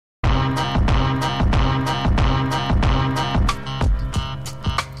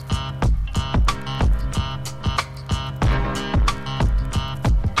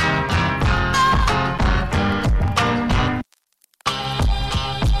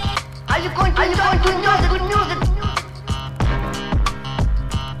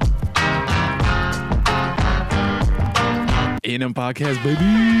A&M Podcast, baby.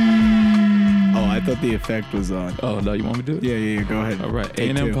 Oh, I thought the effect was on. Oh, no, you want me to do it? Yeah, go ahead. All right,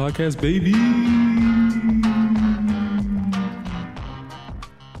 Take A&M two. Podcast, baby.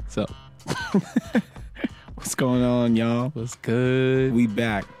 So, What's going on, y'all? what's good? We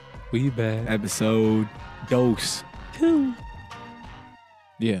back. We back. Episode dose. 2.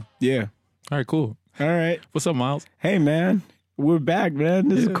 Yeah. Yeah. All right, cool. All right. What's up, Miles? Hey, man. We're back, man.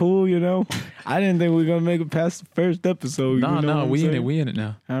 This is cool, you know. I didn't think we were going to make it past the first episode. No, we in it. We in it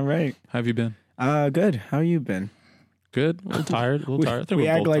now. All right. How have you been? Good. How you been? Good. A little tired. I think We we're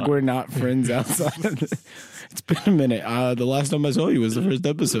act both like tired. we're not friends outside of this. It's been a minute. The last time I saw you was the first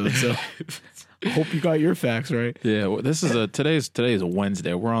episode, so hope you got your facts right. Yeah, well, this is today is a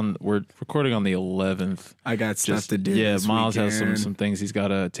Wednesday. We're recording on the 11th. I got stuff to do. Yeah, this Miles has weekend. some things he's got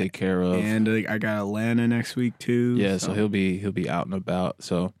to take care of. And I got Atlanta next week too. Yeah, so he'll be out and about.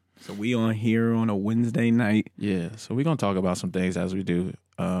 So we on here on a Wednesday night. yeah, so we're gonna talk about some things as we do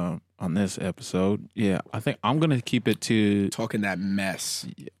on this episode. Yeah, I think I'm gonna keep it to. Talking that mess.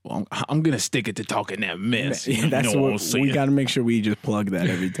 Well, I'm gonna stick it to talking that mess. Yeah, that's what we got to make sure we just plug that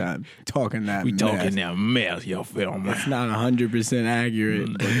every time. Talking that We mess. talking that mess, yo, feel me? It's not 100%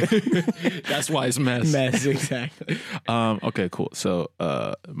 accurate. But That's why it's mess. mess, exactly. Okay, cool. So,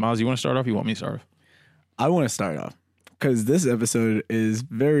 Miles, you want to start off? You want me to start off? I want to start off because this episode is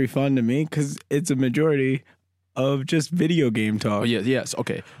very fun to me because it's a majority of just video game talk. Oh, yes.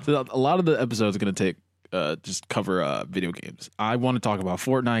 Okay. So a lot of the episodes are going to take just cover video games. I want to talk about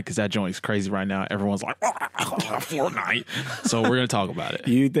Fortnite because that joint is crazy right now. Everyone's like, Fortnite. So we're going to talk about it.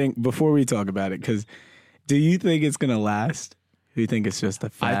 Do you think, before we talk about it, because do you think it's going to last? Do you think it's just a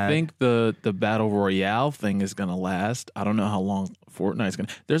fad? I think the Battle Royale thing is going to last. I don't know how long Fortnite's going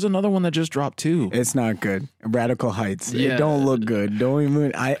to. There's another one that just dropped too. It's not good. Radical Heights. Yeah. It don't look good. Don't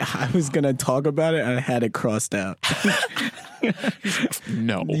even. I was gonna talk about it and I had it crossed out.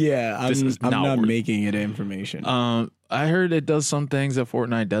 No. Yeah, This is I'm not not worth- making it information. I heard it does some things that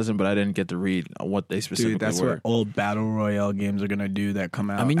Fortnite doesn't, but I didn't get to read what they specifically Dude, that's were. what all battle royale games are gonna do that come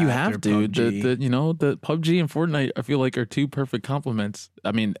out. I mean, you after have to. PUBG. The PUBG and Fortnite, I feel like, are two perfect complements.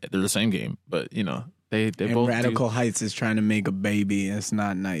 I mean, they're the same game, but they and both Radical Heights is trying to make a baby. It's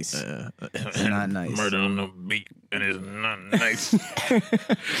not nice. It's not nice. Murder on the beat, and it's not nice.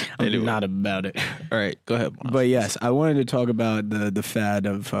 I'm not about it. All right, go ahead. Miles. But yes, I wanted to talk about the fad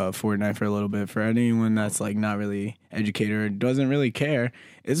of Fortnite for a little bit. For anyone that's like not really educated or doesn't really care,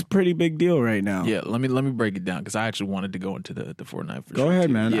 it's a pretty big deal right now. Yeah, let me break it down because I actually wanted to go into the Fortnite. Go ahead,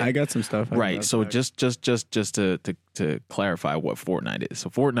 man. Yeah. I got some stuff. Right. So just to clarify what Fortnite is. So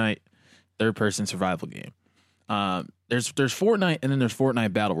Fortnite, third person survival game. There's Fortnite and then there's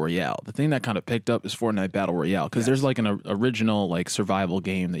Fortnite Battle Royale. The thing that kind of picked up is Fortnite Battle Royale because there's like an original like survival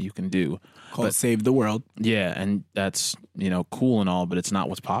game that you can do called Save the World. Yeah, and that's cool and all, but it's not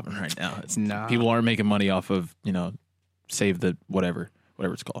what's popping right now. It's Nah. People aren't making money off of save the whatever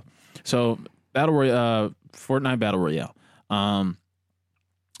it's called. So Fortnite Battle Royale.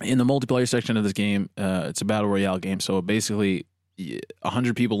 In the multiplayer section of this game, it's a battle royale game. So basically,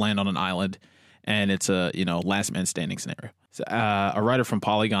 100 people land on an island, and it's a last man standing scenario. So, a writer from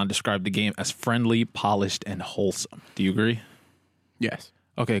Polygon described the game as friendly, polished, and wholesome. Do you agree? Yes.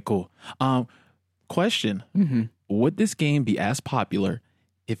 Okay, cool. Question: Would this game be as popular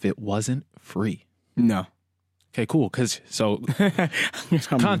if it wasn't free? No. Okay, cool. Context.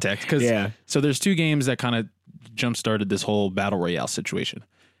 So there's two games that kind of jump started this whole battle royale situation.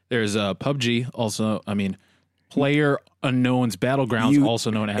 There's PUBG, also. I mean, Player Unknown's Battlegrounds, also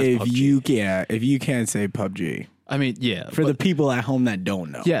known as PUBG. If you can't say PUBG. I mean, yeah. For the people at home that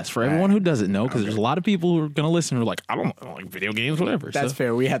don't know. Yes, for everyone who doesn't know, because there's a lot of people who are going to listen who are like, I don't like video games, whatever. That's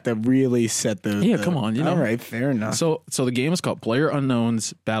fair. We have to really set the... Yeah, come on. All right, fair enough. So the game is called Player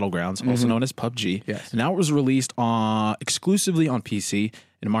Unknown's Battlegrounds, also known as PUBG. Yes. And now it was released exclusively on PC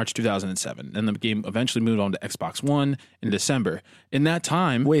in March 2007. And the game eventually moved on to Xbox One in December. In that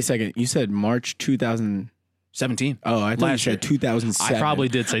time... Wait a second. You said March 2017. Oh, I thought you said 2007. I probably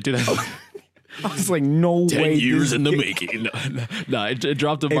did say 2000. I was like, no 10 way. years in the making. No, it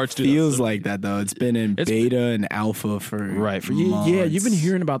dropped in March 2000. It feels like that, though. It's been in beta and alpha for months. Yeah, you've been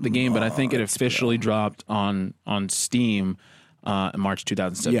hearing about the game, but I think it officially dropped on Steam in March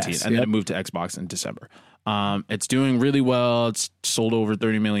 2017, and then it moved to Xbox in December. It's doing really well. It's sold over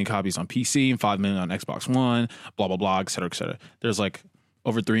 30 million copies on PC and 5 million on Xbox One, blah, blah, blah, et cetera, et cetera. There's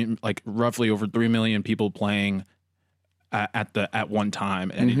roughly over 3 million people playing at one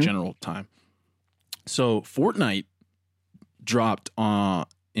time, any general time. So Fortnite dropped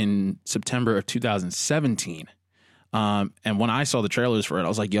in September of 2017. And when I saw the trailers for it, I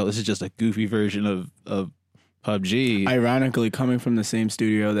was like, yo, this is just a goofy version of PUBG. Ironically, coming from the same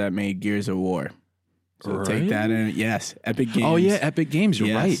studio that made Gears of War. So take that in. Yes, Epic Games. Oh yeah, Epic Games.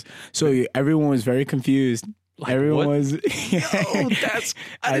 You're right. So everyone was very confused. Like, everyone what? was. Oh, that's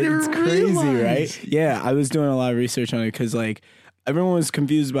I didn't it's realize. Crazy, right? Yeah, I was doing a lot of research on it because like everyone was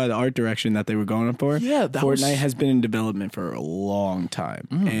confused by the art direction that they were going for. Yeah, Fortnite has been in development for a long time,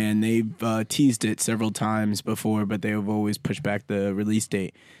 and they've teased it several times before, but they have always pushed back the release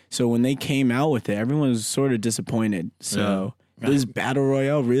date. So when they came out with it, everyone was sort of disappointed. So. Yeah. This battle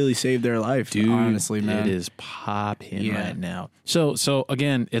royale really saved their life, dude. Honestly, man, it is popping right now. So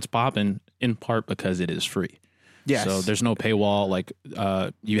again, it's popping in part because it is free. Yes. So there's no paywall. Like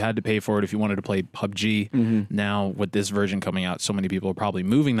you had to pay for it if you wanted to play PUBG. Now with this version coming out, so many people are probably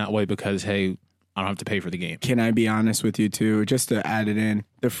moving that way because hey, I don't have to pay for the game. Can I be honest with you too? Just to add it in,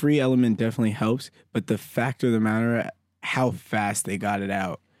 the free element definitely helps, but the fact of the matter, how fast they got it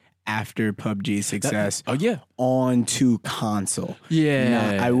out. After PUBG's success, onto console.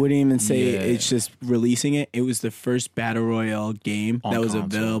 Yeah, I wouldn't even say it's just releasing it. It was the first battle royale game that was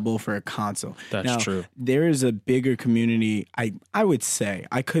available for a console. That's true. There is a bigger community. I would say,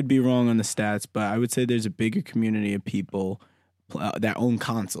 I could be wrong on the stats, but I would say there's a bigger community of people that own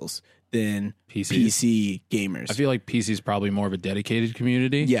consoles than PC gamers. I feel like PC is probably more of a dedicated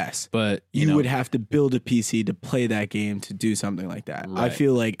community. Yes. But you would have to build a PC to play that game to do something like that. Right. I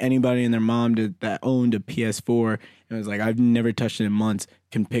feel like anybody and their mom that owned a PS4 and was like, I've never touched it in months,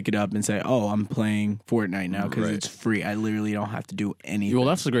 can pick it up and say, oh, I'm playing Fortnite now because it's free. I literally don't have to do anything. Well,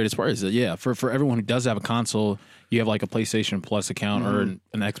 that's the greatest part is that, for everyone who does have a console, you have like a PlayStation Plus account or an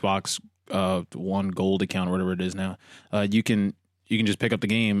Xbox One Gold account or whatever it is now. You can just pick up the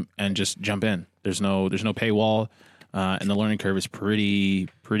game and just jump in. There's no paywall, and the learning curve is pretty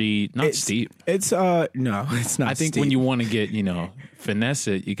not steep. It's no, it's not. I think steep. when you want to get finesse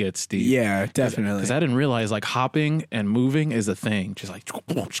it, you get steep. Yeah, definitely. Because I didn't realize like hopping and moving is a thing. Just like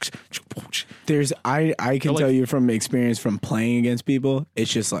there's I can tell you from experience from playing against people,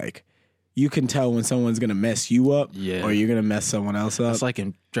 it's just like you can tell when someone's gonna mess you up, or you're gonna mess someone else up. It's like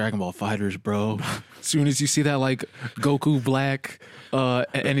in Dragon Ball Fighters, bro. As soon as you see that like Goku Black,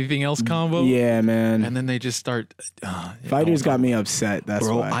 anything else combo, man, and then they just start. Fighters got me upset. That's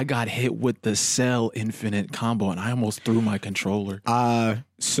bro. why I got hit with the Cell Infinite combo, and I almost threw my controller.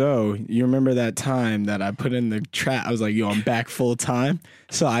 So you remember that time that I put in the chat? I was like, "Yo, I'm back full time."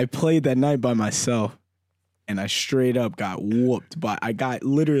 So I played that night by myself. And I straight up got whooped, but I got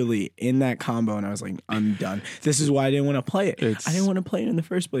literally in that combo, and I was like, I'm done. This is why I didn't want to play it. I didn't want to play it in the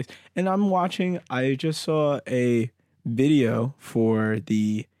first place. And I'm watching, I just saw a video for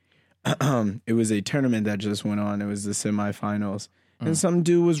the, it was a tournament that just went on. It was the semifinals. And some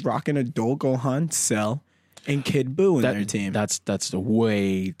dude was rocking Adult Gohan, Cell, and Kid Buu in their team. That's the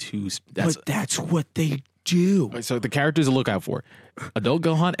way too. But that's what they do. So the characters to look out for. Adult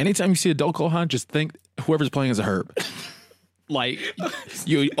Gohan, anytime you see Adult Gohan, just think whoever's playing is a herb. Like,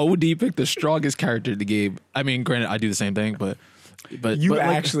 you OD pick the strongest character in the game. I mean, granted, I do the same thing, but you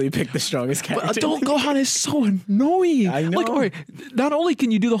actually pick the strongest character. But Adult Gohan is so annoying. I know. Like, all right, not only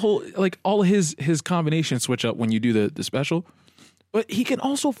can you do the whole, like, all of his combination switch up when you do the special, but he can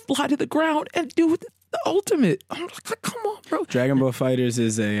also fly to the ground and do the ultimate. I'm like, come on, bro. Dragon Ball Fighters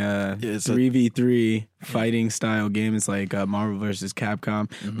is a 3v3 fighting style game. It's like Marvel versus Capcom,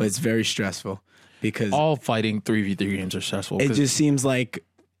 but it's very stressful because all fighting 3v3 games are stressful. It just seems like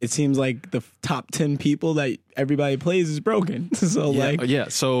the top 10 people that everybody plays is broken. So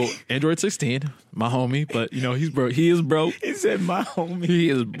so Android 16, my homie, but he's broke. He is broke. He said my homie. He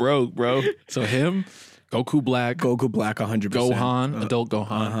is broke, bro. So him, Goku Black, 100%. Gohan, Adult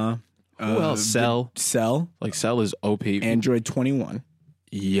Gohan. Who else? Cell. Like, Cell is OP. Android 21.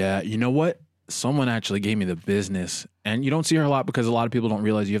 Yeah. You know what? Someone actually gave me the business. And you don't see her a lot because a lot of people don't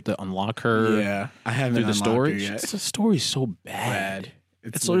realize you have to unlock her. Yeah. I haven't through the story. Her yet. The story's so bad.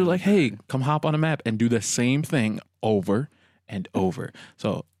 It's literally like, hey, come hop on a map and do the same thing over and over.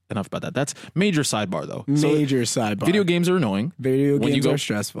 So enough about that. That's major sidebar, though. Major sidebar. Video games are annoying. Video games are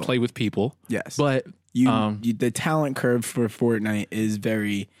stressful. Play with people. Yes. But the talent curve for Fortnite is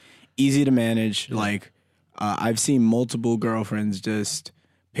very easy to manage. Like, I've seen multiple girlfriends just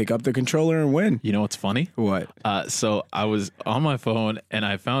pick up the controller and win. You know what's funny? What? So I was on my phone and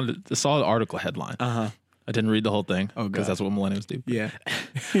I saw an article headline. I didn't read the whole thing because that's what millennials do. Yeah.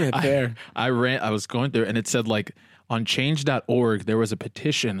 Fair. I was going through and it said like on change.org there was a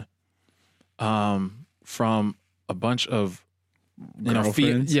petition from a bunch of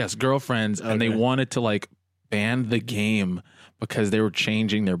girlfriends, and they wanted to like ban the game because they were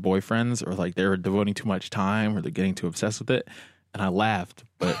changing their boyfriends or like they were devoting too much time or they're getting too obsessed with it. and I laughed,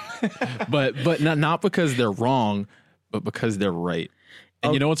 but but not because they're wrong, but because they're right.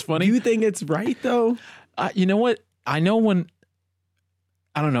 And you know what's funny? Do you think it's right though? You know what? I know when.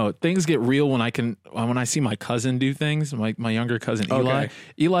 I don't know. Things get real when I see my cousin do things. My younger cousin Eli. Okay.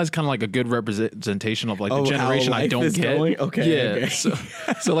 Eli's kind of like a good representation of like the generation I don't get. Going? Okay. Yeah. Okay.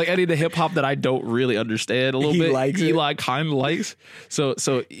 So like any of the hip hop that I don't really understand a little bit, Eli kind of likes. So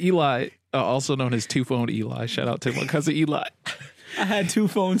Eli, also known as Two Phone Eli. Shout out to my cousin Eli. I had 2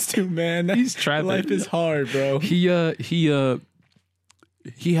 phones too, man. He's trapping. Life is hard, bro. He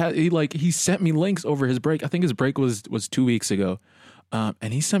sent me links over his break. I think his break was 2 weeks ago.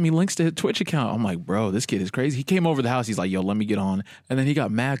 And he sent me links to his Twitch account. I'm like, bro, this kid is crazy. He came over the house. He's like, yo, let me get on. And then he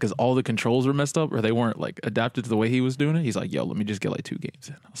got mad because all the controls were messed up or they weren't like adapted to the way he was doing it. He's like, yo, let me just get like 2 games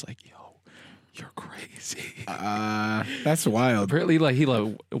in. I was like, yo, you're crazy. That's wild. Apparently, like he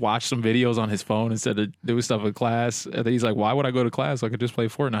watched some videos on his phone instead of doing stuff in class. And then he's like, why would I go to class? I could just play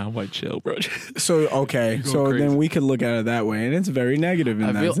Fortnite. I'm like, chill, bro. So okay, so crazy. Then we could look at it that way, and it's very negative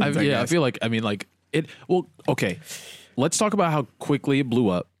in that sense. I feel like it. Well, okay. Let's talk about how quickly it blew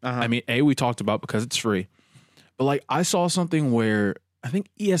up. I mean, we talked about because it's free. But like I saw something where I think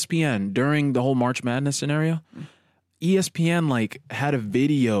ESPN during the whole March Madness scenario, ESPN like had a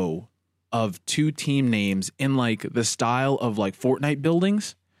video of 2 team names in like the style of like Fortnite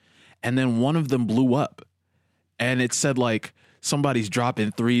buildings. And then one of them blew up. And it said like somebody's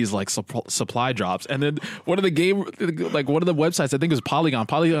dropping threes like supply drops. And then one of the websites, I think it was Polygon.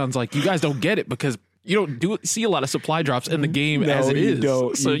 Polygon's like, you guys don't get it because you don't see a lot of supply drops in the game as it is.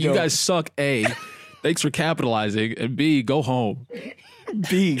 You guys suck, A. Thanks for capitalizing. And B, go home.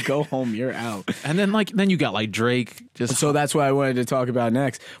 B, go home. You're out. And then you got like Drake. So that's what I wanted to talk about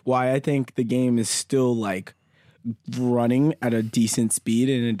next. Why I think the game is still like running at a decent speed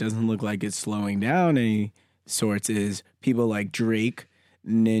and it doesn't look like it's slowing down any sorts is people like Drake,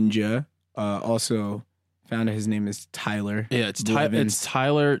 Ninja, also found out his name is Tyler. Yeah, it's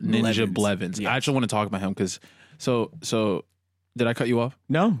Tyler Ninja Blevins. Yes. I actually want to talk about him because so did I cut you off?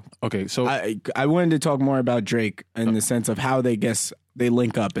 No. Okay, so I wanted to talk more about Drake in the sense of how they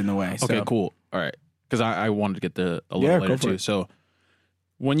link up in the way. So. Okay, cool. All right, because I wanted to get a little later too. So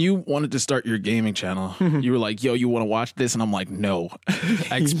when you wanted to start your gaming channel, you were like, yo, you want to watch this? And I'm like, no.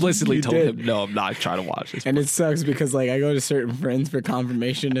 I explicitly told him, no, I'm not trying to watch this. And it sucks because like I go to certain friends for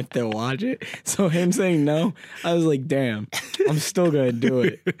confirmation if they'll watch it. So him saying no, I was like, damn, I'm still going to do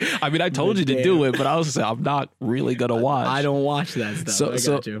it. I mean, I told you to do it, but I was saying I'm not really going to watch. I don't watch that stuff. I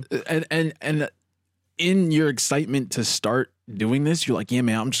got you. And in your excitement to start doing this, you're like, yeah,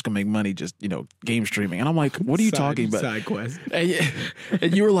 man, I'm just gonna make money just, game streaming. And I'm like, what are you talking about? Side quest.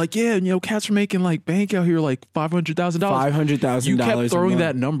 And you were like, yeah, cats are making like bank out here like $500,000. $500,000. You kept throwing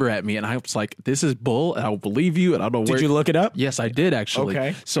that number at me, and I was like, this is bull, and I don't believe you, and I don't know where. Did you look it up? Yes, I did actually.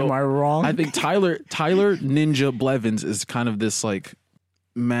 Okay. So am I wrong? I think Tyler Ninja Blevins is kind of this like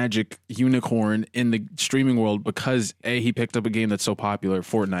magic unicorn in the streaming world because he picked up a game that's so popular,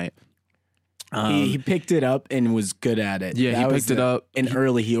 Fortnite. He picked it up and was good at it. Yeah, he picked it up. And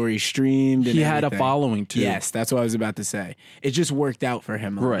early he streamed. And he had a following too. Yes, that's what I was about to say. It just worked out for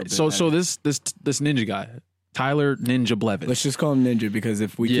him. Right. So this ninja guy, Tyler Ninja Blevins. Let's just call him Ninja because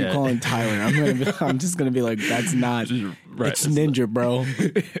if we keep calling him Tyler, I'm just gonna be like, that's not. Right. It's Ninja, bro.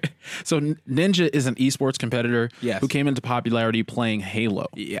 So Ninja is an esports competitor who came into popularity playing Halo.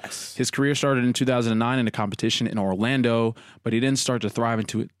 Yes. His career started in 2009 in a competition in Orlando, but he didn't start to thrive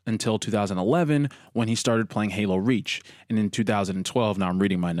until 2011 when he started playing Halo Reach. And in 2012, now I'm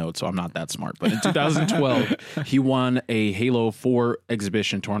reading my notes, so I'm not that smart, but in 2012, he won a Halo 4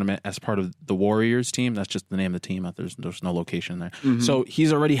 exhibition tournament as part of the Warriors team. That's just the name of the team. There's no location there. Mm-hmm. So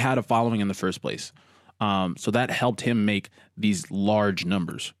he's already had a following in the first place. So that helped him make these large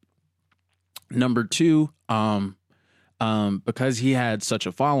numbers. Number two, because he had such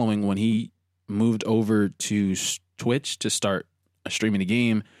a following, when he moved over to Twitch to start streaming the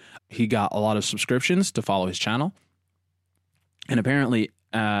game, he got a lot of subscriptions to follow his channel. And apparently,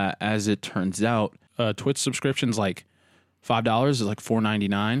 as it turns out, Twitch subscriptions like $5 is like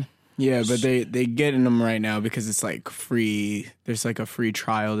 $4.99. Yeah, but they getting them right now because it's like free. There's like a free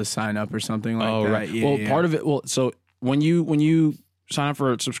trial to sign up or something like that. Oh, right. Yeah, part of it. Well, so when you sign up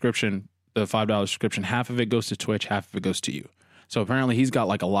for a subscription, the $5 subscription, half of it goes to Twitch, half of it goes to you. So apparently he's got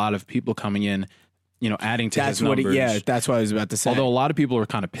like a lot of people coming in, adding to his numbers. That's what I was about to say. Although a lot of people are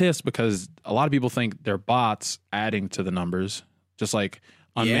kind of pissed because a lot of people think they're bots adding to the numbers, just like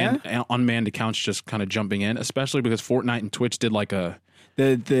unmanned accounts just kind of jumping in, especially because Fortnite and Twitch did like a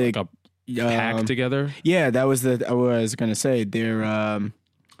pack together. Yeah, that was what I was gonna say.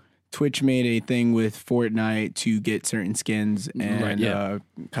 Twitch made a thing with Fortnite to get certain skins and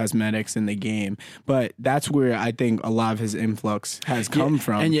cosmetics in the game. But that's where I think a lot of his influx has come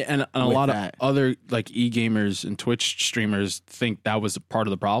from. And a lot of other like e-gamers and Twitch streamers think that was part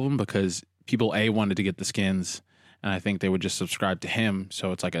of the problem because people wanted to get the skins. And I think they would just subscribe to him.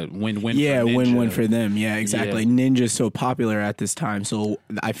 So it's like a win-win for Ninja. Win-win for them. Yeah, exactly. Yeah. Ninja's so popular at this time. So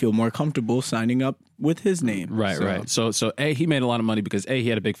I feel more comfortable signing up with his name. Right. So A, he made a lot of money because A, he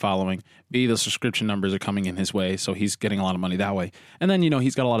had a big following. B, the subscription numbers are coming in his way. So he's getting a lot of money that way. And then,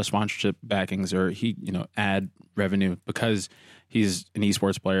 he's got a lot of sponsorship backings or ad revenue because he's an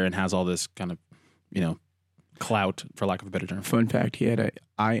esports player and has all this kind of, clout, for lack of a better term. Fun fact, he had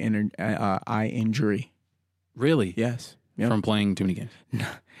an eye injury. Really? Yes. Yep. From playing too many games.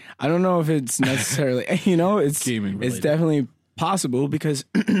 I don't know if it's necessarily, it's gaming related. It's definitely possible because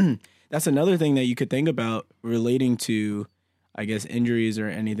that's another thing that you could think about relating to, I guess, injuries or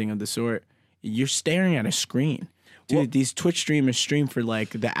anything of the sort. You're staring at a screen. Dude, these Twitch streamers stream for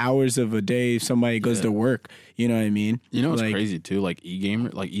like the hours of a day if somebody goes to work. You know what I mean? You know what's crazy too? Like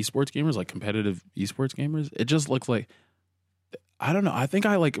esports gamers, like competitive esports gamers, it just looks like, I don't know. I think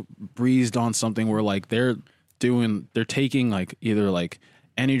I like breezed on something where like they're taking like either like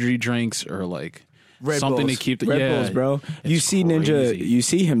energy drinks or like Red something Bulls. to keep the Red Bulls, bro. You see crazy. Ninja, you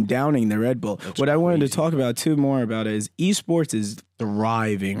see him downing the Red Bull. What I wanted to talk about too more about is esports is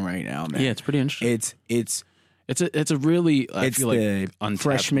thriving right now, man. Yeah, it's pretty interesting. It's a really it's the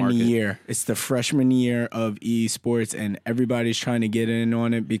freshman market. year. It's the freshman year of esports, and everybody's trying to get in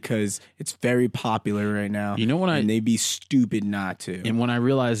on it because it's very popular right now. And they'd be stupid not to. And when I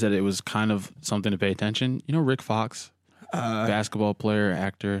realized that it was kind of something to pay attention, Rick Fox, basketball player,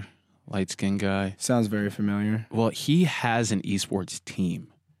 actor, light skinned guy. Sounds very familiar. Well, he has an esports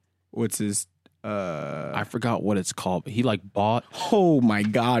team. What's his? I forgot what it's called, but he like bought. Oh my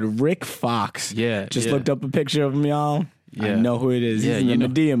God, Rick Fox. Yeah, just looked up a picture of him, y'all. Yeah. I know who it is. Yeah, he's in the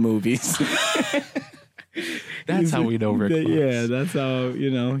Medea movies. That's how we know Rick Fox. Yeah, that's how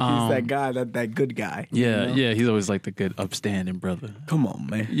he's that guy, that good guy. Yeah, yeah, he's always like the good, upstanding brother. Come on,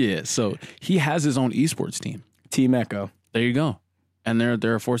 man. Yeah, so he has his own esports team, Team Echo. There you go, and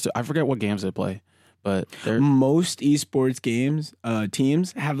they're forced to. I forget what games they play. But most esports games,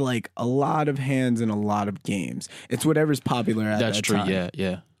 teams have like a lot of hands in a lot of games. It's whatever's popular at that time. That's true,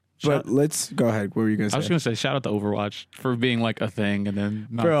 yeah. But let's go ahead. What were you going to say? I was going to say, shout out to Overwatch for being like a thing and then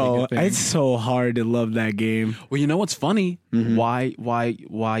not being a thing. It's so hard to love that game. Well, you know what's funny? Mm-hmm. Why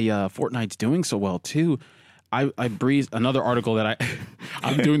Fortnite's doing so well too? I breezed another article that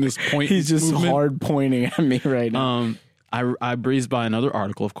I'm doing this point. He's just movement. hard pointing at me right now. I breezed by another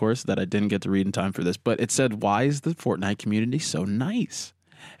article, of course, that I didn't get to read in time for this, but it said, "Why is the Fortnite community so nice?"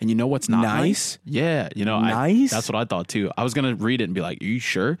 And you know what's not nice? Yeah, nice. That's what I thought too. I was gonna read it and be like, "Are you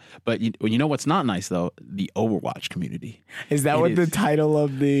sure?" But you know what's not nice though? The Overwatch community. Is that the title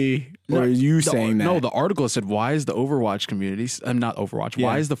of the? Or are you saying that? No, the article said, "Why is the Overwatch community? Not Overwatch. Yeah.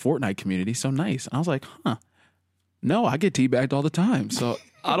 Why is the Fortnite community so nice?" And I was like, "Huh." No, I get teabagged all the time, so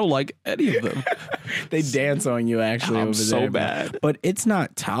I don't like any of them. They dance on you actually over there. So bad. But it's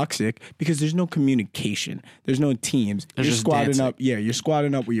not toxic because there's no communication. There's no teams. You're squatting dancing. Up. Yeah, you're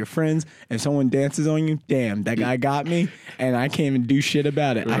squatting up with your friends. If someone dances on you, damn, that guy got me, and I can't even do shit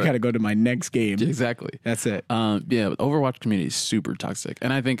about it. Right. I got to go to my next game. Exactly. That's it. Yeah, but Overwatch community is super toxic,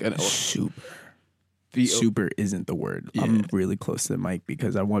 and I think super isn't the word. Yeah. I'm really close to the mic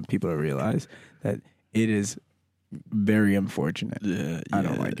because I want people to realize that it is very unfortunate. Yeah. I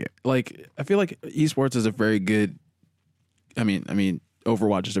don't like it. Like, I feel like esports is a very good. I mean,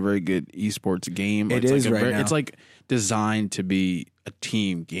 Overwatch is a very good esports game. It is right now. It's like designed to be a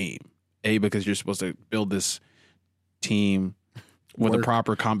team game. Because you're supposed to build this team with a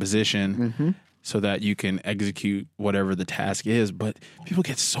proper composition, so that you can execute whatever the task is. But people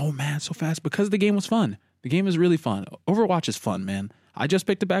get so mad so fast because the game was fun. The game is really fun. Overwatch is fun, man. I just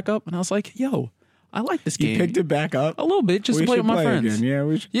picked it back up and I was like, yo. I like this game. You picked it back up? A little bit, just to play with my friends. Again. Yeah,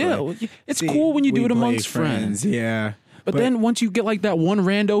 we should play. It's cool when you do it amongst friends. Yeah. But then once you get like that one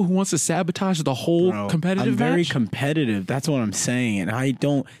rando who wants to sabotage the whole competitive match. I'm very competitive. That's what I'm saying.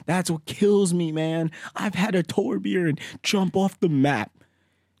 And that's what kills me, man. I've had a Torbjorn jump off the map.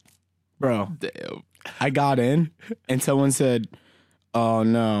 Bro. Damn. I got in and someone said, "Oh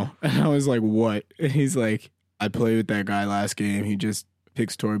no." And I was like, "What?" And he's like, "I played with that guy last game. He just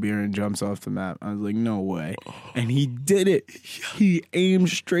picks Torbjorn and jumps off the map." I was like, no way. And he did it. He aimed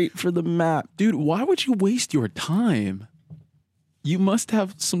straight for the map. Dude, why would you waste your time? You must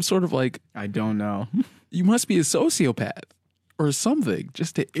have some sort of like... I don't know. You must be a sociopath or something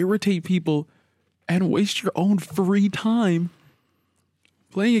just to irritate people and waste your own free time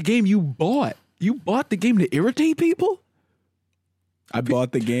Playing a game you bought. You bought the game to irritate people? I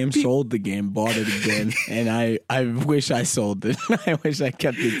bought the game, sold the game, bought it again, and I wish I sold it. I wish I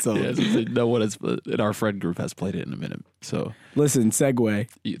kept it sold. Yeah, no one in our friend group has played it in a minute. So listen, segue.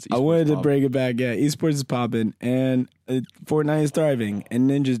 I wanted to bring it back. Yeah, esports is popping, and Fortnite is thriving, and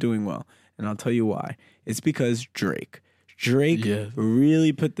Ninja's doing well. And I'll tell you why. It's because Drake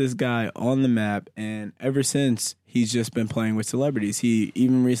really put this guy on the map, and ever since, he's just been playing with celebrities. He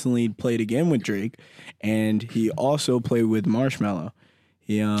even recently played again with Drake, and he also played with Marshmello.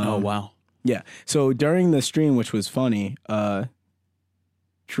 Oh, wow. Yeah. So during the stream, which was funny,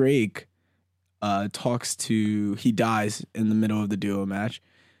 Drake he dies in the middle of the duo match,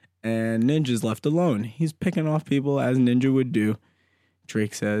 and Ninja's left alone. He's picking off people as Ninja would do.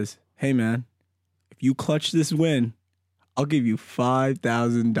 Drake says, "Hey, man, if you clutch this win, I'll give you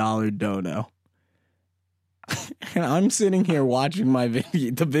 $5,000 dono." And I'm sitting here watching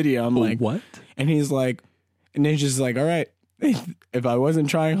the video. I'm like, what? And he's like, and Ninja's like, all right, if I wasn't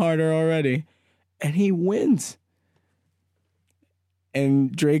trying harder already. And he wins.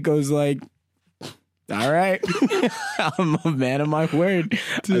 And Draco's like, all right, I'm a man of my word.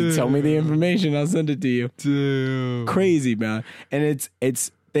 Tell me the information. I'll send it to you. Dude. Crazy, man. And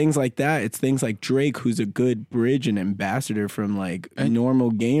it's things like that. It's things like Drake, who's a good bridge and ambassador from like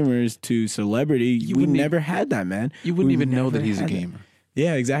normal gamers to celebrity. We never had that, man. You wouldn't even know that he's a gamer.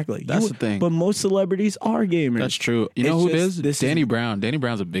 Yeah, exactly. That's the thing. But most celebrities are gamers. That's true. You know who it is? Danny Brown. Danny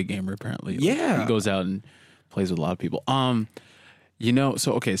Brown's a big gamer, apparently. Yeah. He goes out and plays with a lot of people. So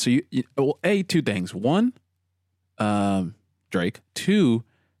two things. One, Drake. Two,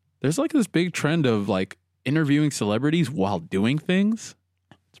 there's like this big trend of like interviewing celebrities while doing things.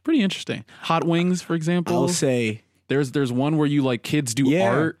 It's pretty interesting. Hot Wings, for example. I'll say there's one where you like kids do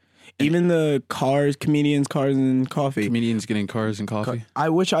art. Even the comedians, cars, and coffee. Comedians getting cars and coffee.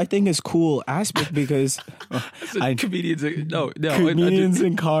 Which I think is cool aspect because comedians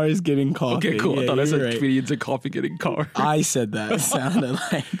and cars getting coffee. Okay, cool. I thought I said comedians and coffee getting cars. I said that. It sounded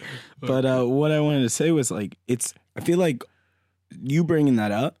like. But what I wanted to say was like I feel like you bringing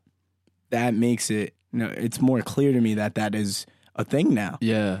that up, that makes it. It's more clear to me that is a thing now.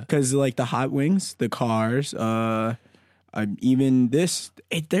 Yeah. Because like the hot wings, the cars, even this,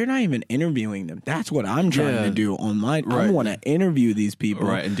 they're not even interviewing them. That's what I'm trying to do online. Right. I want to interview these people.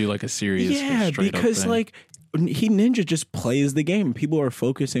 Right, and do like a serious because like Ninja just plays the game. People are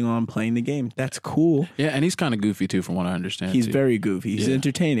focusing on playing the game. That's cool. Yeah, and he's kind of goofy too, from what I understand. He's very goofy. He's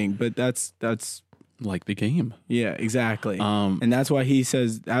entertaining, but that's like the game. Yeah, exactly. And that's why he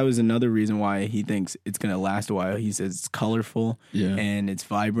says that was another reason why he thinks it's going to last a while. He says it's colorful and it's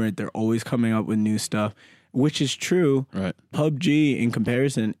vibrant. They're always coming up with new stuff, which is true. Right. PUBG, in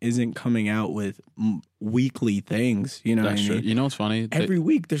comparison, isn't coming out with weekly things. You know what I mean? You know what's funny? Every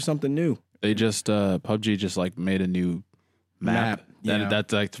week there's something new. They just PUBG just like made a new map.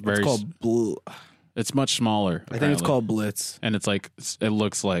 That's like very. It's called Blue. It's much smaller. I think it's called Blitz. And it's like, it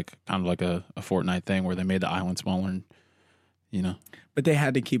looks like kind of like a Fortnite thing where they made the island smaller and, But they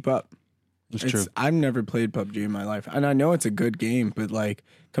had to keep up. It's true. I've never played PUBG in my life. And I know it's a good game, but like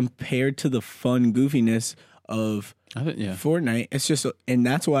compared to the fun goofiness of Fortnite, it's just, and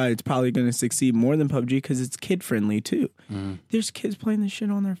that's why it's probably going to succeed more than PUBG because it's kid friendly too. There's kids playing this shit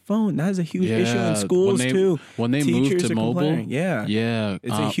on their phone. That is a huge issue in schools too. When they moved to mobile,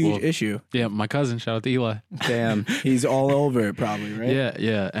 it's a huge issue. Yeah, my cousin, shout out to Eli. Damn, he's all over it probably, right?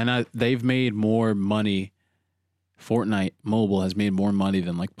 Yeah, and they've made more money. Fortnite mobile has made more money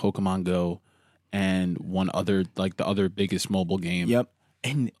than like Pokemon Go and one other, like the other biggest mobile game. Yep,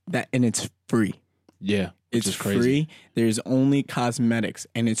 and it's free. Yeah. It's free. There's only cosmetics.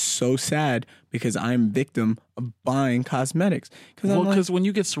 And it's so sad because I'm victim of buying cosmetics. Because when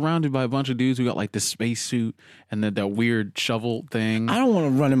you get surrounded by a bunch of dudes who got like this spacesuit and that weird shovel thing. I don't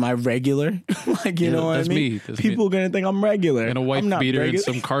want to run in my regular. Like, you know what I mean? People are going to think I'm regular. And a white beater and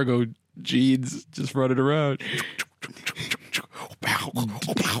some cargo jeans just running around.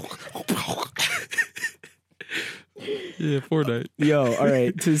 Yeah, Fortnite. Yo, all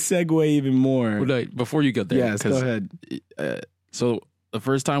right. To segue even more. Fortnite, before you get there. Yes, go ahead. So the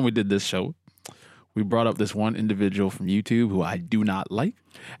first time we did this show, we brought up this one individual from YouTube who I do not like.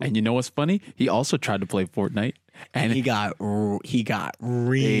 And you know what's funny? He also tried to play Fortnite. And he got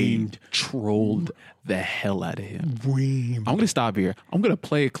reamed. Trolled the hell out of him. Reamed. I'm going to stop here. I'm going to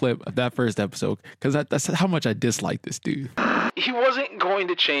play a clip of that first episode because that's how much I dislike this dude. He wasn't going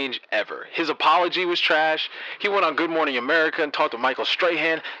to change ever. His apology was trash. He went on Good Morning America and talked to Michael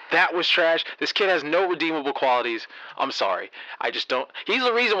Strahan. That was trash. This kid has no redeemable qualities. I'm sorry. I just don't. He's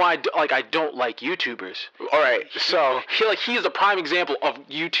the reason why I don't like YouTubers. All right, so He's a prime example of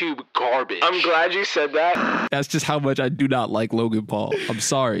YouTube garbage. I'm glad you said that. That's just how much I do not like Logan Paul. I'm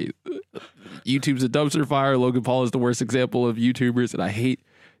sorry. YouTube's a dumpster fire. Logan Paul is the worst example of YouTubers, and I hate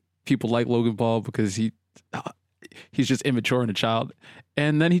people like Logan Paul because he's just immature and a child.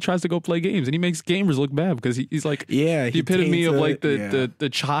 And then he tries to go play games, and he makes gamers look bad because he's like the epitome of like the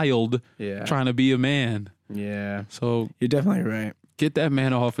child trying to be a man. Yeah. So you're definitely right. Get that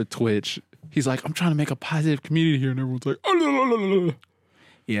man off of Twitch. He's like, I'm trying to make a positive community here, and everyone's like, oh, no.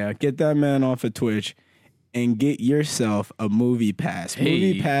 Yeah, get that man off of Twitch and get yourself a movie pass. Hey.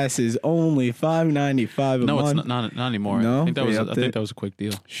 Movie pass is only $5.95 a month. No, it's not anymore. No? I think that was a quick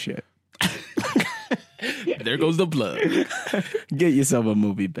deal. Shit. There goes the plug. Get yourself a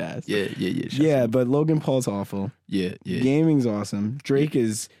movie pass. Yeah. Yeah, but Logan Paul's awful. Yeah. Gaming's awesome. Drake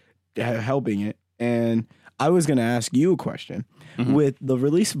is helping it. And I was going to ask you a question. Mm-hmm. With the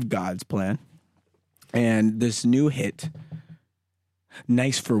release of God's Plan and this new hit,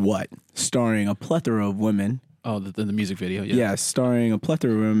 Nice for What, starring a plethora of women. Oh, the music video, yeah. Yeah, starring a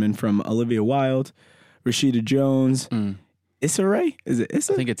plethora of women from Olivia Wilde, Rashida Jones, Issa Rae? Is it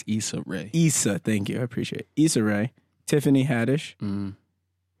Issa? I think it's Issa Rae. Issa, thank you. I appreciate it. Issa Rae, Tiffany Haddish,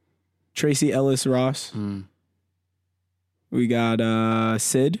 Tracy Ellis Ross. We got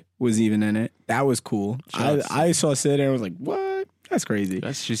Sid was even in it. That was cool. I saw Sid and I was like, what? That's crazy.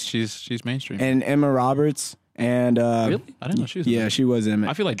 She's mainstream. And Emma Roberts. And really? I didn't know she was in she was in it.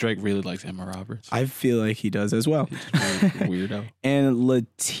 I feel like Drake really likes Emma Roberts. I feel like he does as well. He's just really weirdo. And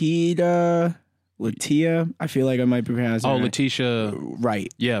Latia, I feel like I might be pronouncing it right. Letitia.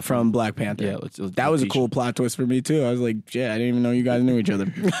 Right. Yeah. From Black Panther. Yeah. That was a cool plot twist for me, too. I was like, yeah, I didn't even know you guys knew each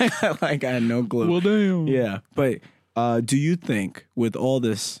other. Like, I had no clue. Well, damn. Yeah. But do you think, with all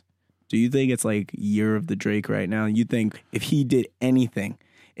this, do you think it's like year of the Drake right now? You think if he did anything,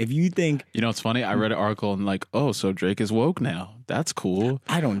 if you think... You know, it's funny. I read an article and like, oh, so Drake is woke now. That's cool.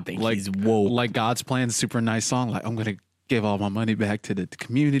 I don't think he's woke. Like God's Plan, super nice song. Like, I'm going to give all my money back to the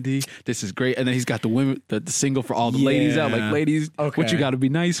community. This is great. And then he's got the women, the single for all the ladies out. Like, ladies, what you got to be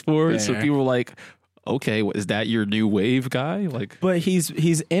nice for? Fair. So people were like, okay, is that your new wave guy? Like, but he's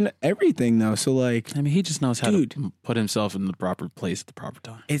in everything though. So like, I mean, he just knows how to put himself in the proper place at the proper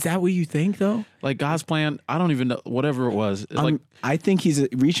time. Is that what you think though? Like God's Plan, I don't even know. Whatever it was, I think he's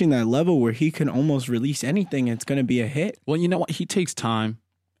reaching that level where he can almost release anything. And it's going to be a hit. Well, you know what? He takes time,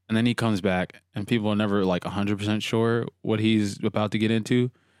 and then he comes back, and people are never like 100% sure what he's about to get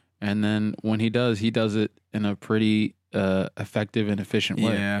into. And then when he does it in a pretty effective and efficient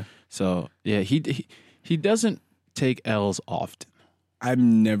way. Yeah. So yeah, he doesn't take L's often. I've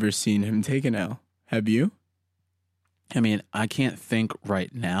never seen him take an L. Have you? I mean, I can't think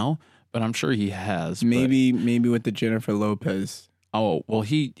right now, but I'm sure he has. Maybe with the Jennifer Lopez. Oh well,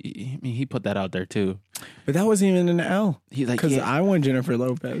 he put that out there too. But that wasn't even an L. He's like, because I want Jennifer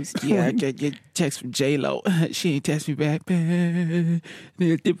Lopez. Yeah, I get text from J-Lo. She ain't text me back. The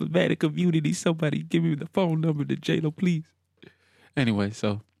diplomatic community. Somebody give me the phone number to J-Lo, please. Anyway,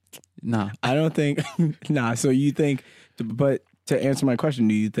 so. Nah. I don't think... Nah, so you think... But to answer my question,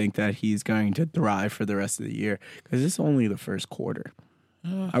 do you think that he's going to thrive for the rest of the year? Because it's only the first quarter.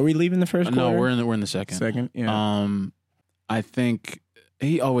 Are we leaving the first quarter? No, we're in the second. Second, yeah. I think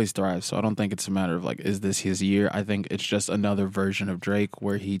he always thrives, so I don't think it's a matter of like, is this his year? I think it's just another version of Drake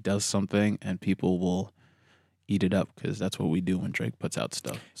where he does something and people will eat it up because that's what we do when Drake puts out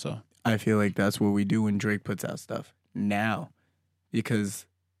stuff. So I feel like that's what we do when Drake puts out stuff now, because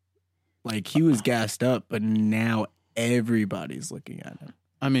like he was gassed up, but now everybody's looking at him.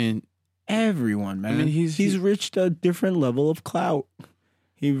 I mean, everyone, man. I mean, he's reached a different level of clout.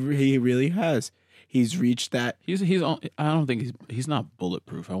 He really has. He's reached that. I don't think he's not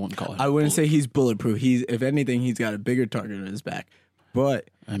bulletproof. I wouldn't call him. I wouldn't say he's bulletproof. If anything, he's got a bigger target on his back. But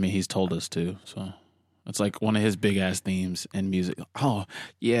I mean, he's told us to. So it's like one of his big ass themes in music. Oh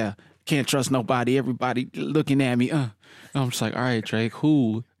yeah, can't trust nobody. Everybody looking at me. I'm just like, all right, Drake.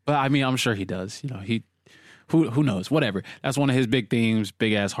 Who? But I mean, I'm sure he does. You know, who knows? Whatever. That's one of his big themes.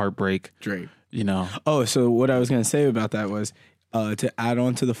 Big ass heartbreak. Drake. You know. Oh, so what I was gonna say about that was. To add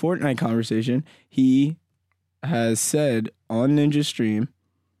on to the Fortnite conversation, he has said on Ninja Stream,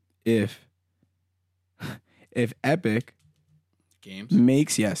 if Epic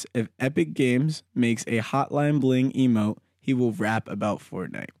Games if Epic Games makes a Hotline Bling emote, he will rap about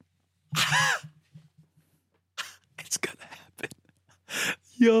Fortnite. It's gonna happen.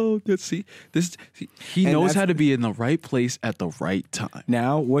 Yo, he knows how to be in the right place at the right time.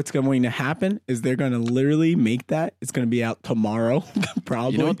 Now, what's going to happen is they're going to literally make that. It's going to be out tomorrow,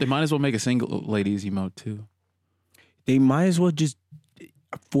 probably. You know what? They might as well make a single ladies emote too. They might as well just.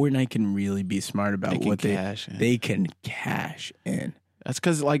 Fortnite can really be smart about they can cash in. That's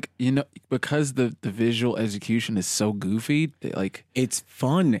because, because the visual execution is so goofy, it's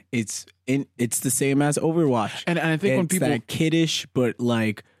fun. It's the same as Overwatch, and I think when people that kiddish, but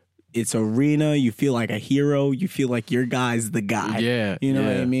it's arena. You feel like a hero. You feel like your guy's the guy. Yeah, you know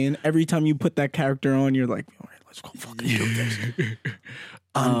what I mean. Every time you put that character on, you're like, all right, let's go fucking do this.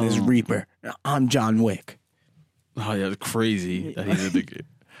 I'm this Reaper. I'm John Wick. Oh yeah, it's crazy that he's a big.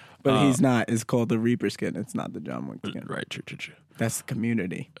 But he's not. It's called the Reaper skin. It's not the John Wick skin. Right, true. That's the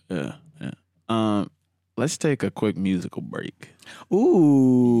community. Yeah. Let's take a quick musical break.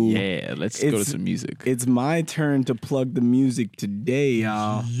 Ooh. Yeah, let's go to some music. It's my turn to plug the music today,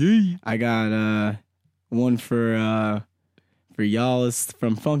 y'all. Yeah. I got one for y'all. It's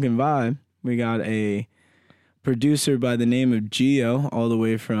from Funkin' Vibe. We got a producer by the name of Gio, all the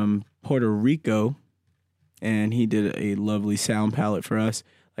way from Puerto Rico, and he did a lovely sound palette for us.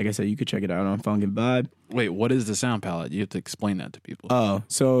 Like I said, you could check it out on Funkin' Vibe. Wait, what is the sound palette? You have to explain that to people. Oh,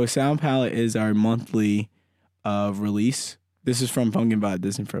 so sound palette is our monthly release. This is from Funkin' Vibe.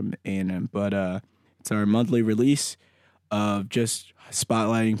 This isn't from A&M, but it's our monthly release of just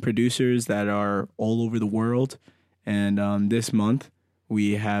spotlighting producers that are all over the world. And this month,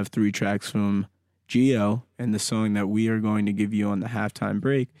 we have 3 tracks from Gio, and the song that we are going to give you on the halftime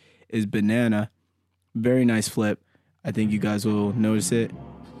break is Banana. Very nice flip. I think you guys will notice it.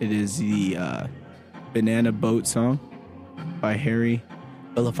 It is the Banana Boat song by Harry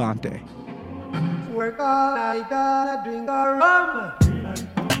Belafonte. We're gonna drink our rum.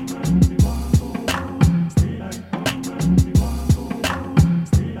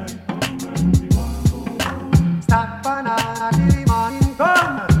 Stack banana till the morning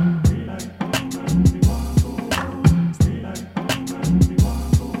come.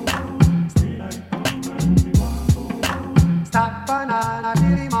 Stack banana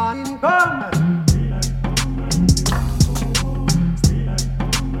till the morning come.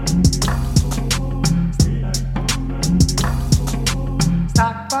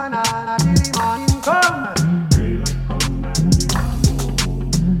 Stack banana till the morning come.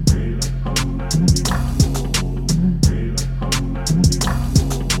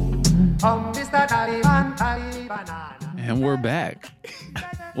 Come, Mr. Taliban, Taliban. And we're back.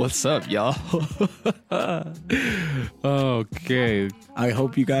 What's up, y'all? Okay. I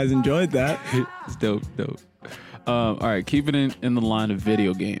hope you guys enjoyed that. It's dope. All right, keeping it in the line of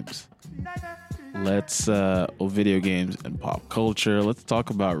video games. Let's video games and pop culture. Let's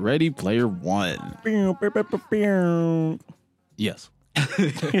talk about Ready Player One. Yes. I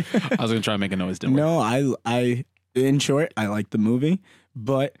was gonna try to make a noise. Didn't work. No, I in short, I like the movie,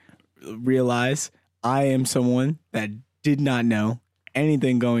 but realize I am someone that did not know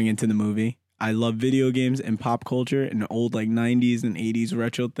anything going into the movie. I love video games and pop culture and old 90s and 80s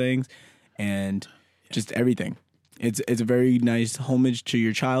retro things and just everything. It's a very nice homage to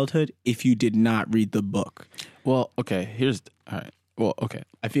your childhood if you did not read the book. Well, okay. All right. Well, okay.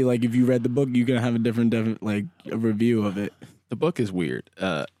 I feel like if you read the book, you're going to have a different a review of it. The book is weird.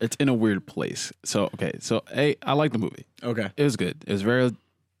 It's in a weird place. So, okay. So, I like the movie. Okay. It was good. It was very,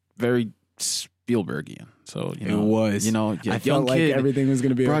 very Spielbergian. So, it was. I felt like everything was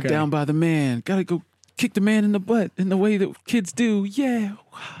going to be brought down by the man. Got to go kick the man in the butt in the way that kids do. Yeah.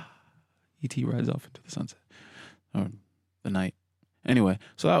 E.T. rides off into the sunset. Or the night. Anyway,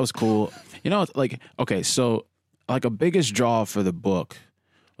 so that was cool. Okay, so a biggest draw for the book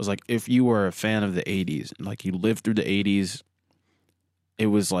was if you were a fan of the 80s, and you lived through the 80s, it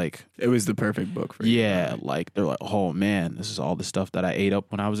was it was the perfect book for you. Yeah, they're like, oh man, this is all the stuff that I ate up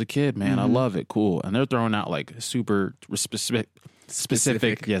when I was a kid, man. I love it. Cool. And they're throwing out super specific,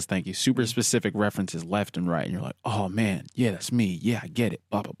 yes, thank you. Super specific references left and right. And you're like, oh man, yeah, that's me. Yeah, I get it.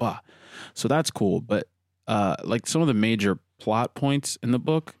 Blah, blah, blah. So that's cool. But some of the major plot points in the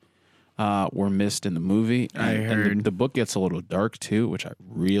book were missed in the movie. I heard. And the book gets a little dark too, which I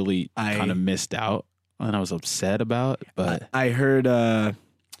really kind of missed out and I was upset about. But I heard.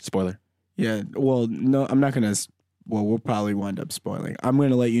 Spoiler. Yeah. Well, no, I'm not going to. Well, we'll probably wind up spoiling. I'm going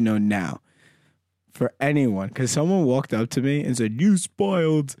to let you know now. For anyone, because someone walked up to me and said, "You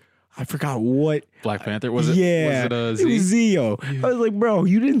spoiled." I forgot what. Black Panther, was it? Yeah. Was it it was Zio. Yeah. I was like, bro,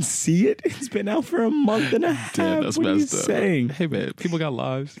 you didn't see it? It's been out for a month and a half. Damn, that's what messed are you up. saying? Hey, man, people got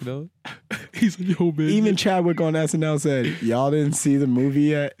lives, He's like, yo, man. Even Chadwick on SNL said, y'all didn't see the movie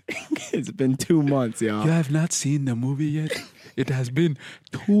yet? It's been 2 months, y'all. You have not seen the movie yet? It has been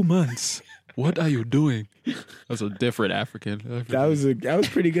 2 months. What are you doing? That's a different African. That was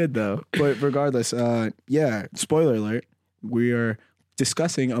pretty good though. But regardless, yeah. Spoiler alert: we are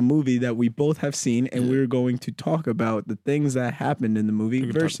discussing a movie that we both have seen, and we're going to talk about the things that happened in the movie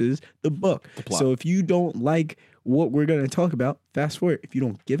versus the book. So if you don't like what we're going to talk about, fast forward. If you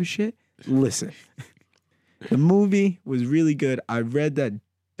don't give a shit, listen. The movie was really good. I read that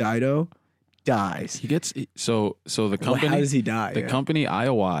Dido dies. He gets so the company. How does he die? The company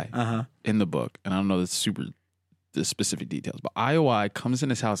IOI in the book, and I don't know the specific details, but IOI comes in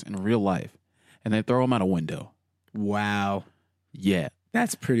his house in real life, and they throw him out a window. Wow. Yeah,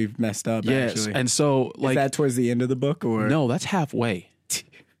 that's pretty messed up. Yes, actually. and so like is that towards the end of the book, or no? That's halfway.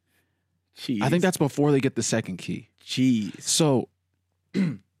 Jeez. I think that's before they get the second key. Jeez. So,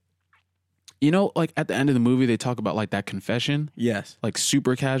 like at the end of the movie, they talk about like that confession. Yes. Like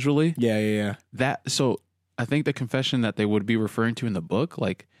super casually. Yeah. So I think the confession that they would be referring to in the book,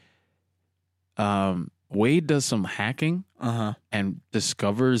 like, Wade does some hacking and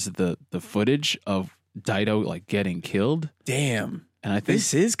discovers the footage of Dido like getting killed. Damn. And I think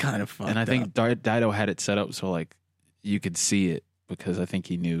this is kind of fun. And I think Dido had it set up so like you could see it because I think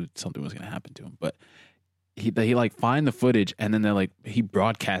he knew something was going to happen to him. But he like find the footage and then he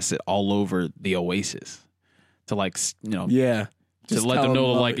broadcasts it all over the Oasis to like to let them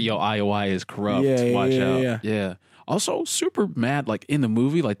know like IOI is corrupt. Watch out. Yeah. Also super mad like in the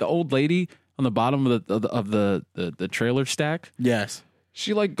movie like the old lady on the bottom of the trailer stack. Yes.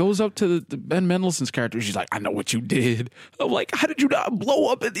 She like goes up to the Ben Mendelsohn's character. She's like, I know what you did. I'm like, how did you not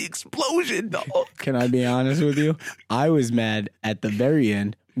blow up in the explosion, dog? Can I be honest with you? I was mad at the very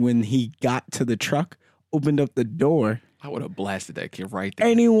end when he got to the truck, opened up the door. I would have blasted that kid right there.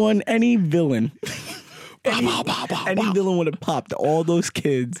 Any villain, any villain would have popped all those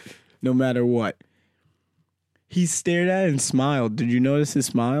kids, no matter what. He stared at it and smiled. Did you notice his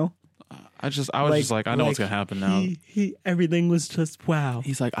smile? I was just like, I know what's gonna happen now. Everything was just wow.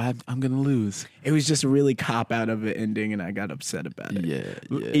 He's like, I'm gonna lose. It was just a really cop out of an ending, and I got upset about it. Yeah.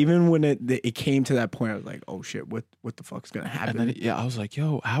 Even when it came to that point, I was like, oh shit, what the fuck's gonna happen? And then, I was like,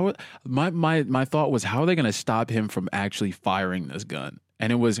 yo, how? My thought was, how are they gonna stop him from actually firing this gun?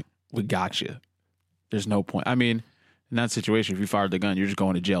 And it was, we got you. There's no point. I mean, in that situation, if you fired the gun, you're just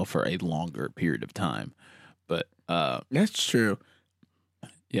going to jail for a longer period of time. But that's true.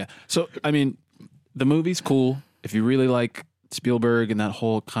 Yeah. So, I mean, the movie's cool. If you really like Spielberg and that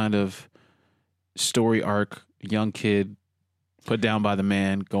whole kind of story arc, young kid put down by the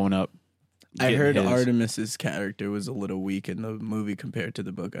man, going up. I heard Artemis's character was a little weak in the movie compared to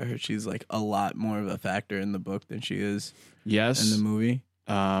the book. I heard she's like a lot more of a factor in the book than she is in the movie.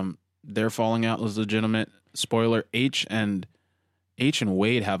 Their falling out was legitimate. Spoiler, H and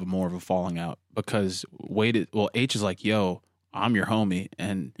Wade have more of a falling out because H is like, yo, I'm your homie.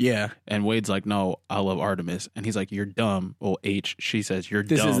 And Wade's like, no, I love Artemis. And he's like, you're dumb. Well, she says, you're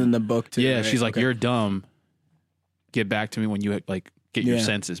dumb. This is in the book too. Yeah, right? she's like, you're dumb. Get back to me when you like get your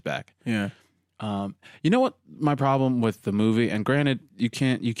senses back. Yeah. You know what my problem with the movie, and granted, you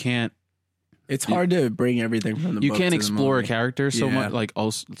can't. It's hard to bring everything from the book. You can't explore a character so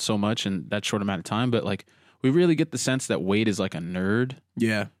much in that short amount of time, but like we really get the sense that Wade is like a nerd.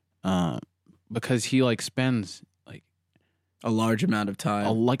 Yeah. Because he like spends a large amount of time,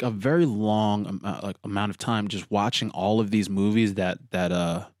 a very long amount of time, just watching all of these movies that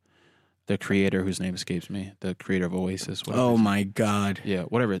the creator, whose name escapes me, the creator of Oasis. Oh my God! Yeah,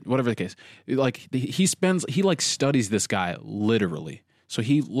 whatever the case. Like he studies this guy literally. So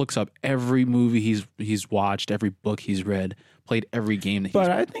he looks up every movie he's watched, every book he's read, played every game that he's played.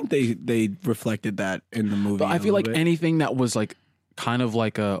 But I think they reflected that in the movie. But I feel like anything that was like kind of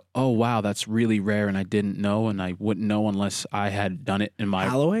like oh wow, that's really rare and I didn't know and I wouldn't know unless I had done it in my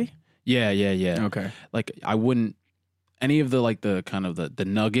Holloway? Yeah. Okay. Like I wouldn't any of the like the kind of the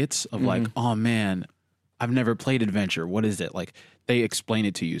nuggets of like, oh man, I've never played Adventure. What is it? Like they explain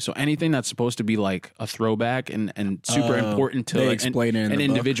it to you. So anything that's supposed to be like a throwback and super important to like an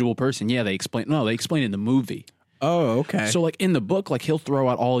individual person. Yeah, they explain it in the movie. Oh, okay. So like in the book, like he'll throw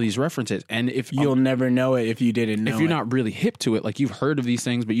out all of these references, and if you'll never know it if you didn't know. If you're not really hip to it, like you've heard of these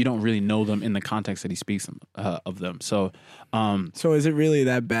things, but you don't really know them in the context that he speaks of them. So, so is it really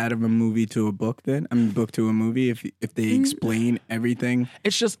that bad of a movie to a book then? I mean, book to a movie if they explain everything.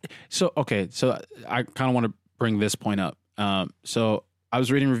 It's just so okay. So I kind of want to bring this point up. So I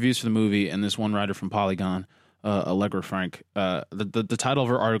was reading reviews for the movie, and this one writer from Polygon. Allegra Frank. The title of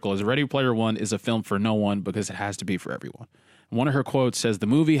her article is Ready Player One is a film for no one because it has to be for everyone. And one of her quotes says the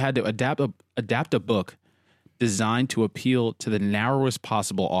movie had to adapt a book designed to appeal to the narrowest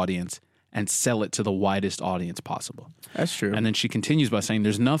possible audience and sell it to the widest audience possible. That's true. And then she continues by saying,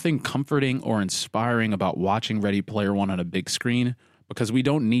 there's nothing comforting or inspiring about watching Ready Player One on a big screen because we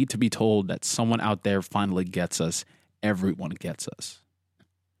don't need to be told that someone out there finally gets us. Everyone gets us.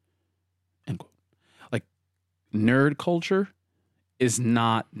 End quote. Like, nerd culture is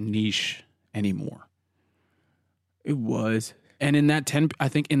not niche anymore. It was. And in that 10, I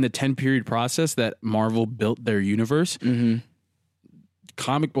think in the 10 period process that Marvel built their universe,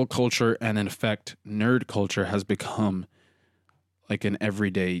 comic book culture and in effect nerd culture has become like an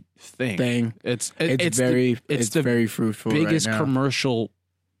everyday thing. It's very fruitful. Biggest right now. commercial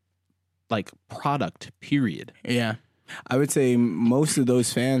like product. Period. Yeah, I would say most of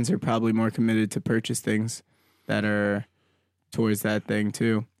those fans are probably more committed to purchase things that are towards that thing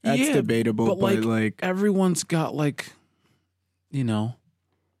too. That's debatable, but like everyone's got like, you know.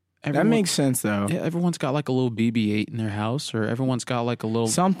 That makes sense, though. Yeah, everyone's got like a little BB-8 in their house, or everyone's got like a little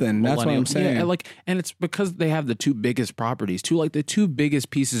something. That's what I'm saying. Yeah, and it's because they have the two biggest properties, the two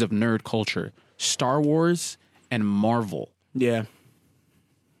biggest pieces of nerd culture: Star Wars and Marvel. Yeah,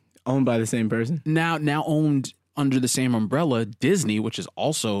 owned by the same person. Now owned under the same umbrella, Disney, which is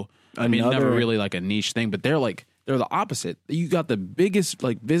also never really like a niche thing, but they're the opposite. You got the biggest,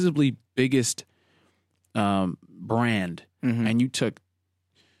 like visibly biggest brand, and you took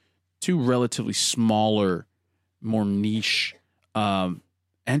two relatively smaller, more niche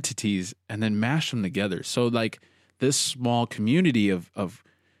entities and then mash them together. So like this small community of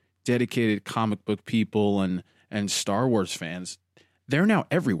dedicated comic book people and Star Wars fans, they're now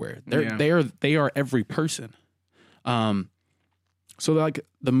everywhere. They are every person. So like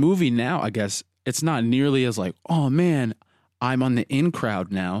the movie now, I guess it's not nearly as like, oh man, I'm on the in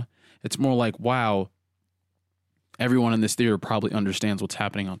crowd now. It's more like, wow, everyone in this theater probably understands what's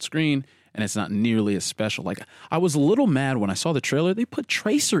happening on screen, and it's not nearly as special. Like, I was a little mad when I saw the trailer. They put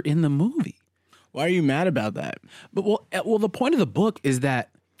Tracer in the movie. Why are you mad about that? But well, the point of the book is that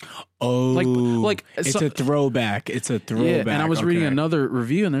it's a throwback. It's a throwback. Yeah, and I was reading another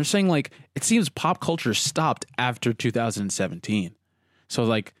review, and they're saying like it seems pop culture stopped after 2017. So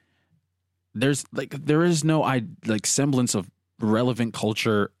like, there is no semblance of relevant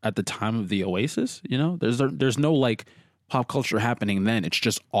culture at the time of the Oasis, you know? There's no like pop culture happening then. It's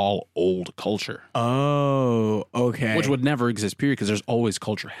just all old culture. Oh, okay. Which would never exist, period, because there's always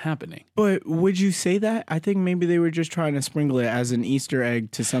culture happening. But would you say that? I think maybe they were just trying to sprinkle it as an Easter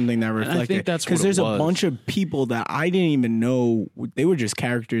egg to something that reflected. I think that's because there's a bunch of people that I didn't even know. They were just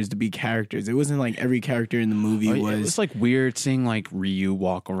characters to be characters. It wasn't like every character in the movie was. It was like weird seeing like Ryu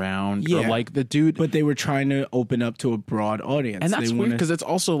walk around or like the dude. But they were trying to open up to a broad audience. And that's weird because it's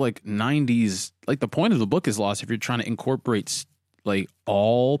also like 90s. Like the point of the book is lost if you're trying to incorporate like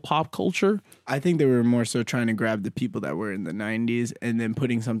all pop culture. I think they were more so trying to grab the people that were in the 90s and then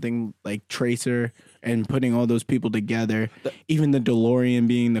putting something like Tracer and putting all those people together. Even the DeLorean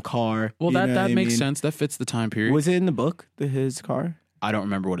being the car. Well, that makes sense. That fits the time period. Was it in the book, his car? I don't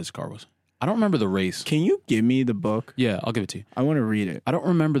remember what his car was. I don't remember the race. Can you give me the book? Yeah, I'll give it to you. I want to read it. I don't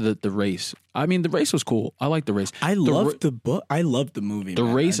remember the race. I mean, the race was cool. I like the race. I loved the book. I loved the movie. The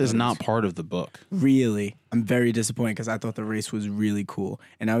race is not part of the book. Really? I'm very disappointed because I thought the race was really cool.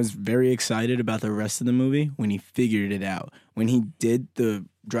 And I was very excited about the rest of the movie when he figured it out. When he did the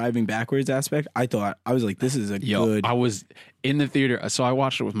driving backwards aspect, I was like, this is good. I was in the theater. So I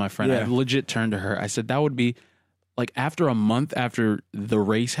watched it with my friend. I legit turned to her. I said, that would be like after a month after the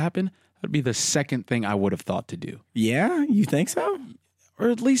race happened, that'd be the second thing I would have thought to do. Yeah? You think so? Or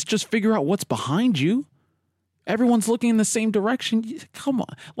at least just figure out what's behind you. Everyone's looking in the same direction. Come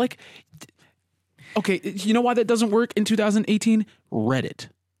on. Like, okay, you know why that doesn't work in 2018? Reddit.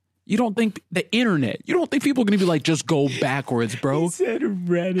 You don't think the internet, you don't think people are going to be like, just go backwards, bro? He said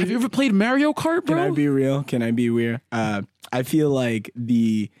Reddit. Have you ever played Mario Kart, bro? Can I be real? Can I be weird? I feel like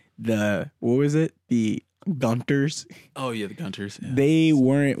the what was it? The Gunters. Oh yeah, the Gunters. Yeah. They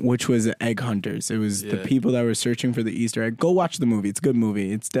weren't, which was egg hunters. It was the people that were searching for the Easter egg. Go watch the movie. It's a good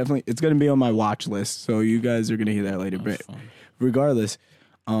movie. It's going to be on my watch list. So you guys are going to hear that later. But regardless,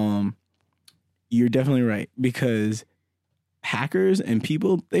 you're definitely right because hackers and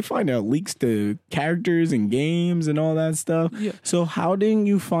people, they find out leaks to characters and games and all that stuff. Yeah. So how didn't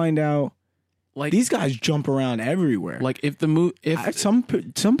you find out? Like these guys jump around everywhere. Like if some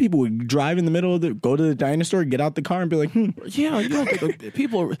people would drive in the middle of go to the dinosaur, get out the car, and be like, yeah, you know,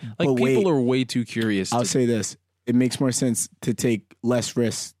 people are way too curious. I'll say this: it makes more sense to take less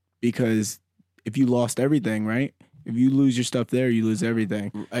risks because if you lost everything, right? If you lose your stuff there, you lose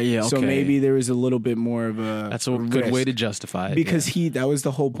everything. Yeah. Okay. So maybe there was a little bit more of a. That's a good way to justify it because that was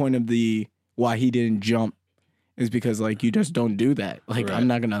the whole point of why he didn't jump is because like you just don't do that. Like Right. I'm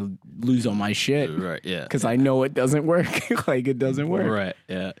not gonna lose on my shit, Right. Yeah. Because I know it doesn't work. Like it doesn't work. Right.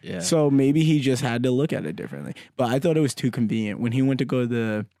 Yeah. Yeah. So maybe he just had to look at it differently. But I thought it was too convenient when he went to go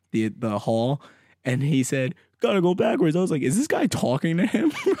to the hall, and he said, "Gotta go backwards." I was like, "Is this guy talking to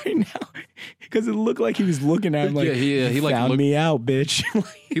him right now?" Because it looked like he was looking at him like, he like found looked- me out, bitch."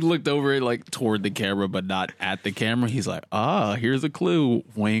 He looked over it like toward the camera, but not at the camera. He's like, here's a clue.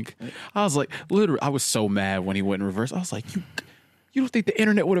 Wink. I was like, literally, I was so mad when he went in reverse. I was like, you don't think the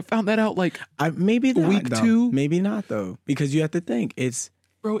internet would have found that out? Like, Maybe not, week though. 2? Maybe not though, because you have to think it's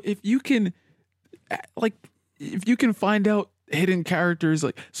bro, if you can find out hidden characters,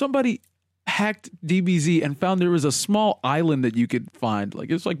 like somebody hacked DBZ and found there was a small island that you could find.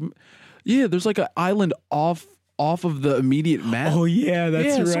 Like, it's like, yeah, there's like an island off of the immediate map. Oh yeah,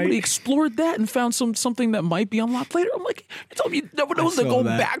 that's right. Somebody explored that and found something that might be unlocked later. I'm like, you're telling me no one knows to saw go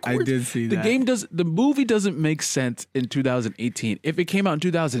that. backwards? I did see the that. The movie doesn't make sense in 2018. If it came out in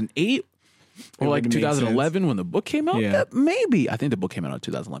 2008 or like would've made 2011 when the book came out, Yeah. maybe. I think the book came out in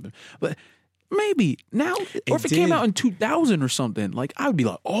 2011, but maybe now, or if it came did. out in 2000 or something, like I would be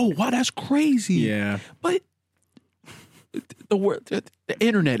like, oh wow, that's crazy. Yeah. But the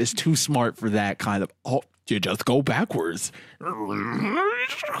internet is too smart for that kind of. Oh, you just go backwards.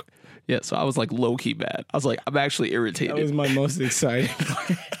 Yeah, so I was like low key mad. I was like, I'm actually irritated. That was my most exciting.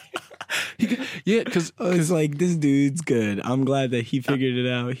 Yeah, because I was like, this dude's good. I'm glad that he figured it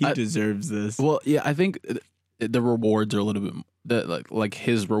out. He deserves this. well, yeah, I think the rewards are a little bit like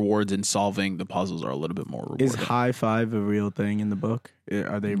his rewards in solving the puzzles are a little bit more rewarding. Is high five a real thing in the book?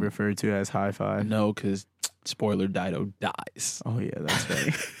 Are they referred to as high five? No, because spoiler, Dido dies. Oh yeah, that's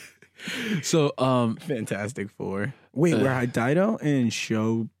right. So Fantastic Four. Wait, were Dido and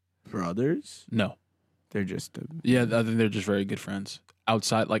Show brothers? no. They're just Yeah, I think they're just very good friends.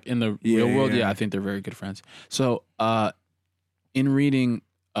 Outside, like in the Yeah, real world, yeah. yeah, I think they're very good friends. So in reading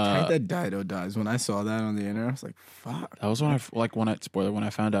I that Dido dies. When I saw that on the internet, I was like, "Fuck!" that was when when I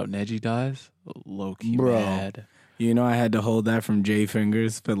found out Neji dies, low key Bro. mad. You know, I had to hold that from J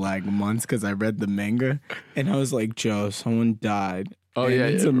Fingers for like months because I read the manga, and I was like, "Joe, someone died." Oh, and yeah,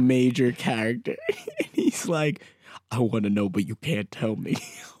 it's yeah. a major character. And he's like, "I want to know, but you can't tell me."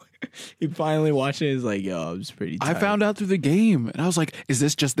 He finally watched it. He's like, "Yo, I was pretty." I tight. found out through the game, and I was like, "Is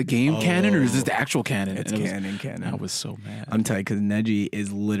this just the game canon, or is this the actual canon?" It's And it was- canon. I was so mad. I'm tight because Neji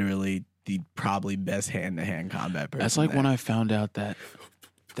is literally the probably best hand-to-hand combat person. That's like there. when I found out that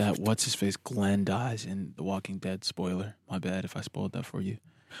what's his face Glenn dies in The Walking Dead. Spoiler, my bad if I spoiled that for you.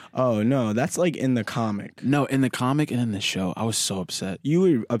 Oh no, that's like in the comic. No, in the comic and in the show, I was so upset You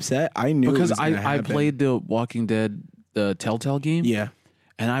were upset. I knew because it was gonna I happen. played The Walking Dead, the Telltale game, Yeah,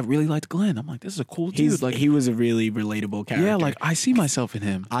 and I really liked Glenn. I'm like, this is a cool dude. Like, he was a really relatable character. yeah, like I see myself in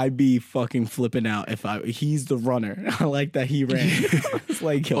him. I'd be fucking flipping out if he's the runner. I like that he ran. It's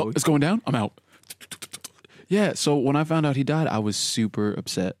like, yo, Oh, it's going down. I'm out. Yeah, so when I found out he died, I was super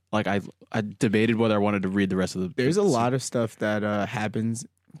upset. Like I debated whether I wanted to read the rest of the. there's a lot of stuff that happens.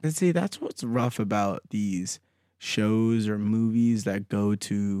 But see, that's what's rough about these shows or movies that go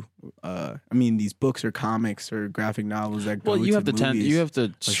to. I mean, these books or comics or graphic novels that go. Well, you to have to movies. you have to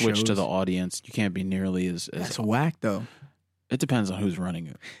or switch to shows. the audience. You can't be nearly as. That's whack, though. It depends on who's running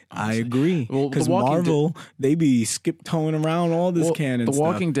it. I honestly. agree. Well, The Because Walking Marvel, they be skip-toeing around all this Well, canon The stuff.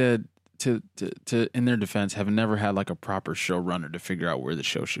 Walking Dead, to in their defense, have never had like a proper showrunner to figure out where the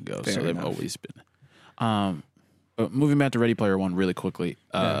show should go. Fair so they've enough. always been. But moving back to Ready Player One really quickly.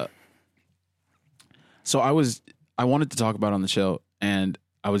 So I wanted to talk about it on the show, and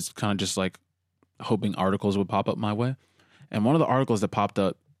I was kind of just like hoping articles would pop up my way. And one of the articles that popped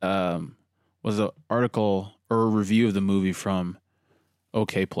up was an article or a review of the movie from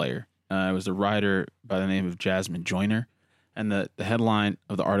OK Player. It was a writer by the name of Jasmine Joyner. And the headline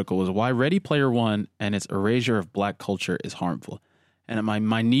of the article was Why Ready Player One and Its Erasure of Black Culture is Harmful. And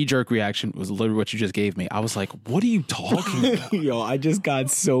my knee-jerk reaction was literally what you just gave me. I was like, what are you talking about? Yo, I just got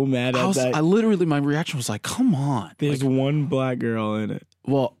so mad at that. My reaction was like, come on. There's one black girl in it.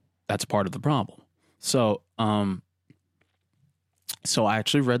 Well, that's part of the problem. So I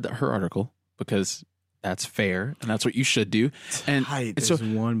actually read her article because that's fair and that's what you should do. And Tight. so,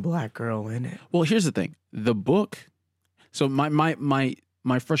 There's one black girl in it. well, here's the thing: the book. So my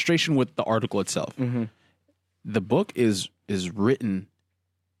frustration with the article itself. Mm-hmm. The book is written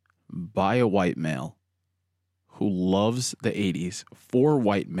by a white male who loves the 80s for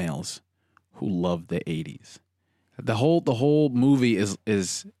white males who love the 80s. The whole movie is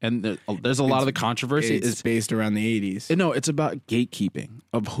and there's a lot of the controversy It's based around the 80s. no, it's about gatekeeping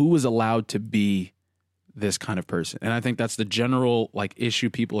of who is allowed to be this kind of person. And I think that's the general like issue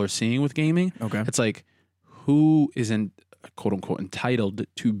people are seeing with gaming. Okay. It's like who isn't quote unquote entitled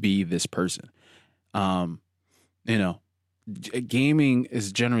to be this person. You know, gaming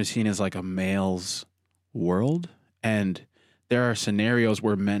is generally seen as like a male's world, and there are scenarios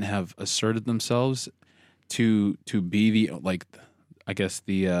where men have asserted themselves to be the, like, I guess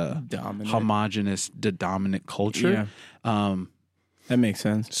the homogenous, the dominant culture. Yeah. That makes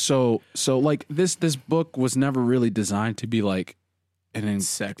sense. So like this book was never really designed to be like an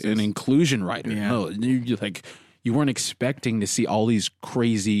inclusion writer. Yeah. No, you weren't expecting to see all these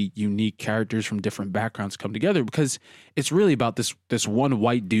crazy, unique characters from different backgrounds come together, because it's really about this one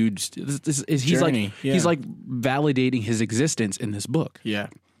white dude. He's like validating his existence in this book. Yeah.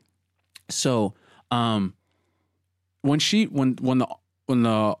 So, when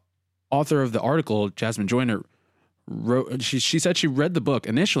the author of the article, Jasmine Joyner, wrote, she said she read the book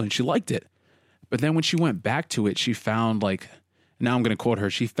initially and she liked it, but then when she went back to it, she found, like, now I'm going to quote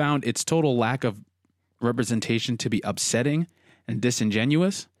her, she found its total lack of representation to be upsetting and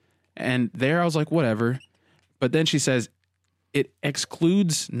disingenuous. And there I was like, whatever. But then she says it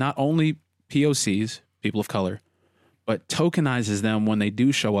excludes not only POCs, people of color, but tokenizes them when they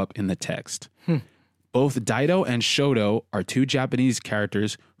do show up in the text. Both Daido and Shoto are two Japanese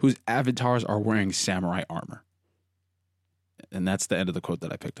characters whose avatars are wearing samurai armor. And that's the end of the quote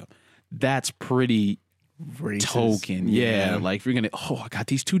that I picked up. That's pretty racist. Token. Yeah. Like, if you're going to, I got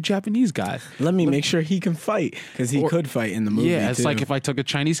these two Japanese guys. Let me make sure he can fight, because he could fight in the movie. Yeah, it's too. like if I took a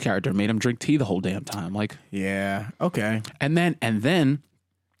Chinese character and made him drink tea the whole damn time. Like, yeah, okay. And then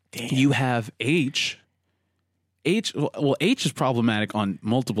Damn. You have H. H is problematic on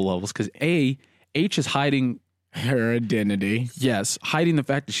multiple levels, because H is hiding her identity. Yes, hiding the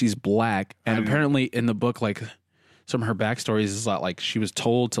fact that she's black. And apparently in the book, like, some of her backstories is like she was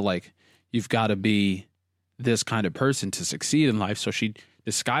told to, like, you've got to be this kind of person to succeed in life. So she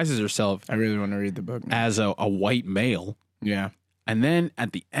disguises herself. I really want to read the book now. As a white male. Yeah. And then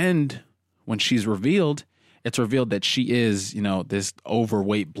at the end, when she's revealed, it's revealed that she is, this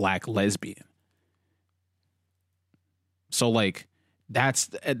overweight black lesbian. So, like, that's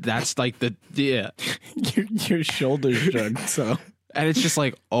like your shoulders shrugged. So, and it's just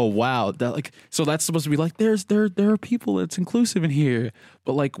like, oh wow, that, like, so that's supposed to be like, there are people that's inclusive in here,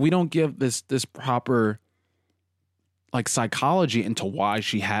 but, like, we don't give this proper, like, psychology into why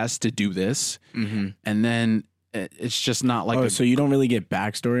she has to do this, and then it's just not like. So you don't really get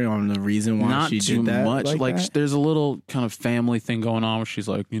backstory on the reason why she did that. Not too much. Like that? There's a little kind of family thing going on where she's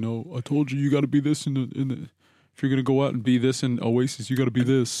like, I told you got to be this in the. If you're gonna go out and be this in Oasis, you got to be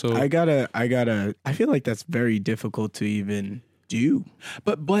this. So I feel like that's very difficult to even do.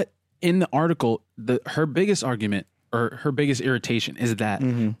 But in the article, her biggest argument or her biggest irritation is that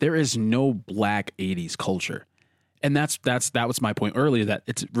there is no black 80s culture. And that was my point earlier, that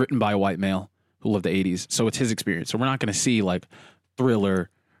it's written by a white male who lived the 80s. So it's his experience. So we're not going to see, like, Thriller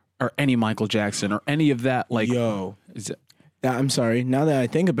or any Michael Jackson or any of that. Like, I'm sorry. Now that I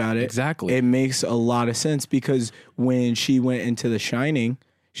think about it, exactly, it makes a lot of sense, because when she went into The Shining,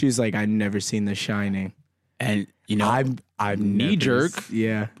 she was like, I've never seen The Shining. And, I've knee jerk.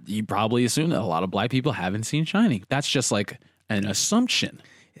 Yeah. You probably assume that a lot of black people haven't seen Shining. That's just like an assumption.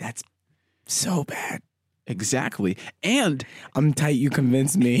 That's so bad. Exactly. And I'm tight. You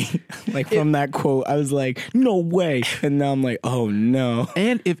convinced me. Like, from that quote, I was like, no way. And now I'm like, oh no.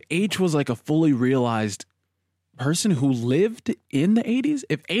 And if H was like a fully realized person who lived in the 80s,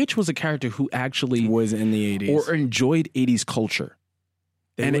 if H was a character who actually was in the 80s or enjoyed 80s culture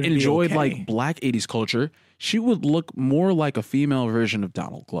and enjoyed like black 80s culture, she would look more like a female version of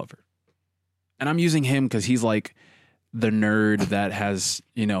Donald Glover. And I'm using him because he's like the nerd that has,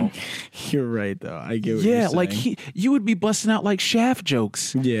 You're right, though. I get what you're saying. Like you would be busting out like Shaft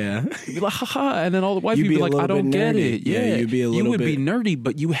jokes. Yeah. You'd be like, haha. And then all the white people would be like, I don't get it. Yeah, you'd be a little bit. You would be nerdy,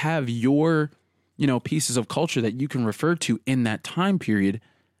 but you have your, pieces of culture that you can refer to in that time period.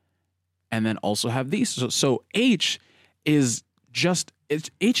 And then also have these. So H is just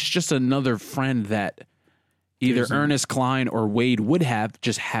another friend that either Ernest Cline or Wade would have,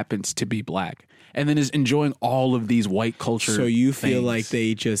 just happens to be black. And then is enjoying all of these white culture. So you feel things. like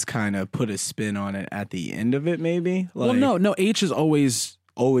they just kind of put a spin on it at the end of it, maybe? Like, well, no. H has always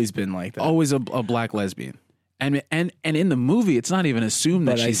been like that. Always a black lesbian. And in the movie, it's not even assumed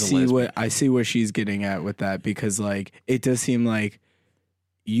that she's a lesbian. I see where she's getting at with that, because, like, it does seem like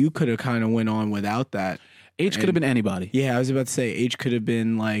you could have kind of went on without that. H could have been anybody. Yeah, I was about to say H could have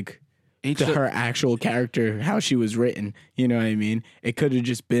been like her actual character, how she was written. You know what I mean? It could have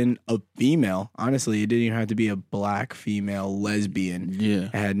just been a female. Honestly, it didn't even have to be a black female lesbian. Yeah.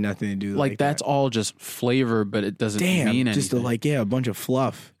 It had nothing to do like that's that. all just flavor, but it doesn't mean anything. Just a bunch of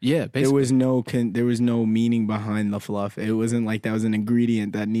fluff. Yeah, basically. There was no meaning behind the fluff. It wasn't like that was an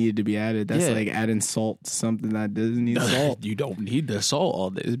ingredient that needed to be added. That's like adding salt to something that doesn't need salt. You don't need the salt all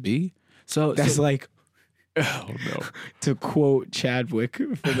this, B. So that's like, oh no. To quote Chadwick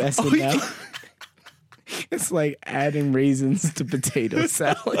from SNL, it's like adding raisins to potato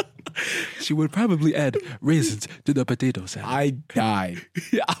salad. She would probably add raisins to the potato salad. I died.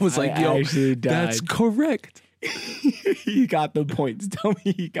 I was like, yo, actually died. That's correct. You got the points. Tell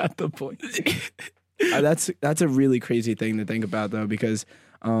me you got the points. That's a really crazy thing to think about, though, because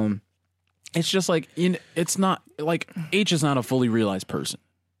it's just like, it's not like H is not a fully realized person.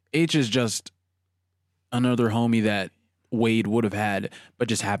 H is just another homie that Wade would have had, but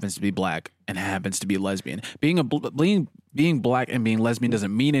just happens to be black and happens to be lesbian. Being black and being lesbian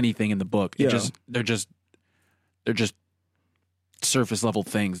doesn't mean anything in the book. They're just surface level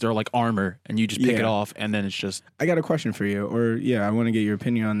things. They're like armor, and you just pick it off, and then it's just. I got a question for you, or I want to get your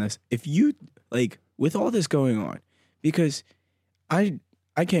opinion on this. If you like, with all this going on, because I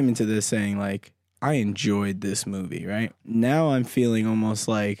came into this saying like I enjoyed this movie, right? Now I'm feeling almost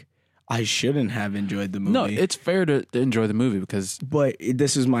like I shouldn't have enjoyed the movie. No, it's fair to enjoy the movie because. But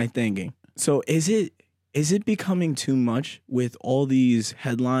this is my thinking. So is it becoming too much with all these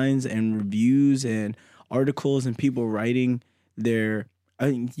headlines and reviews and articles and people writing their?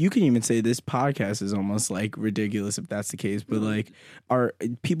 I mean, you can even say this podcast is almost like ridiculous if that's the case. But like, are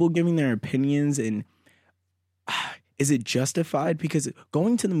people giving their opinions, and is it justified? Because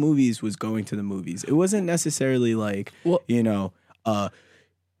going to the movies was going to the movies. It wasn't necessarily like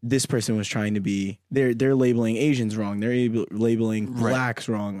this person was trying to be. They're labeling Asians wrong. They're labeling blacks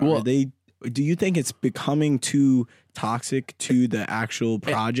wrong. Well, do you think it's becoming too toxic to the actual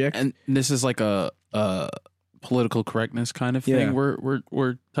project? And this is like a political correctness kind of thing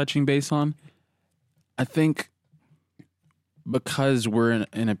we're touching base on. I think because we're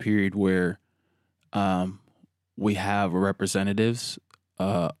in a period where we have representatives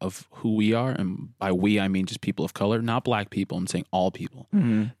of who we are, and by we I mean just people of color, not black people. I'm saying all people.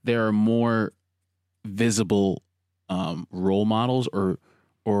 Mm-hmm. There are more visible role models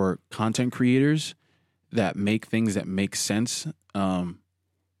or content creators that make things that make sense to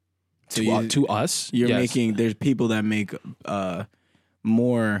us. There's people that make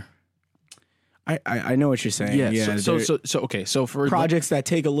more. I know what you're saying. Yeah. So for projects that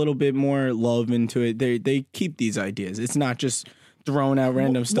take a little bit more love into it, they keep these ideas. It's not just throwing out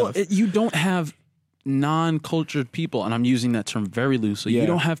random stuff. You don't have non-cultured people, and I'm using that term very loosely. You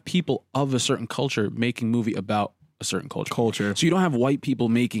don't have people of a certain culture making movie about a certain culture. So you don't have white people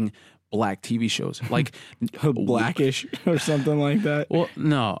making black TV shows like Blackish or something like that. Well,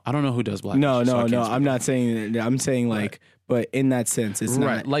 no, I don't know who does Blackish. No. I'm not saying that. I'm saying like, but in that sense, it's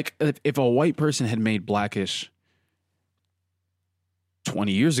not like if a white person had made Blackish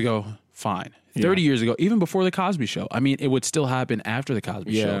 20 years ago, fine. 30 years ago, even before the Cosby Show. I mean, it would still happen after the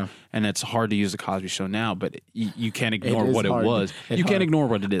Cosby Show, and it's hard to use the Cosby Show now. But you can't ignore what it was. You can't ignore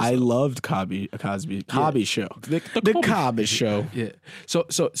what it is. I loved Cosby Show. The Cosby Show. Yeah. So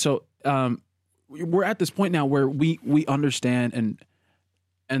we're at this point now where we understand,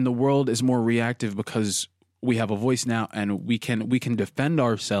 and the world is more reactive because we have a voice now, and we can defend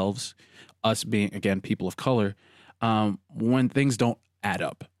ourselves, us being again people of color, when things don't add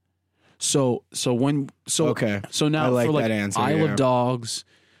up. So now I like for like that answer, Isle of Dogs,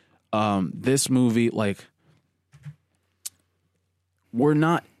 this movie, like we're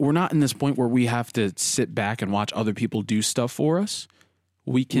not in this point where we have to sit back and watch other people do stuff for us.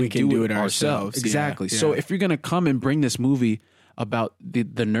 We can do it ourselves. Exactly. Yeah. So if you're gonna come and bring this movie about the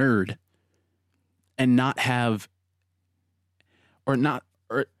nerd and not have not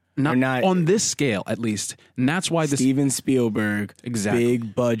on this scale at least, and that's why Steven Spielberg,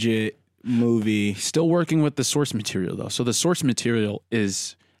 big budget movie, still working with the source material though. So the source material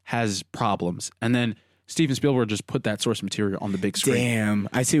has problems, and then Steven Spielberg just put that source material on the big screen. Damn,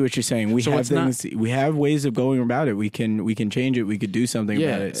 I see what you're saying. We have ways of going about it. We can change it. We could do something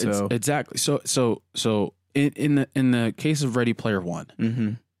about it. So exactly. So in the case of Ready Player One,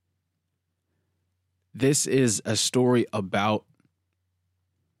 mm-hmm. This is a story about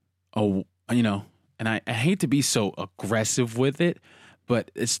and I hate to be so aggressive with it,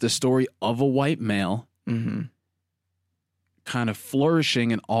 but it's the story of a white male mm-hmm. kind of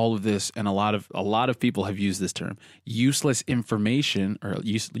flourishing in all of this, and a lot of people have used this term, useless information or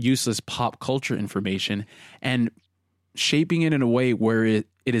useless pop culture information, and shaping it in a way where it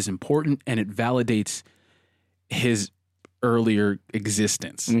is important and it validates his earlier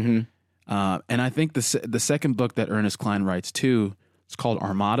existence. Mm-hmm. And I think the second book that Ernest Cline writes too, it's called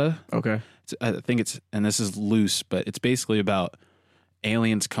Armada. Okay. I think and this is loose, but it's basically about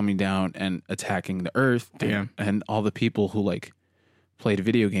aliens coming down and attacking the Earth. Damn. And all the people who like played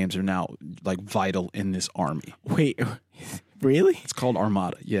video games are now like vital in this army. Wait, really? It's called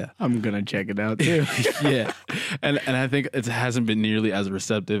Armada. Yeah. I'm gonna check it out too. Yeah. And I think it hasn't been nearly as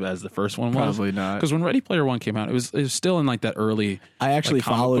receptive as the first one was. Probably not. Because when Ready Player One came out, it was still in like that early. I actually like,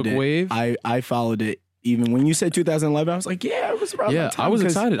 comic followed book it. wave. I followed it. Even when you said 2011, I was like, yeah, it was around that time. I was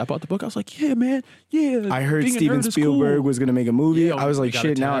 'cause excited. I bought the book. I was like, yeah, man. Yeah. I heard being a Steven nerd is Spielberg cool. was going to make a movie. Yeah, I was we like, got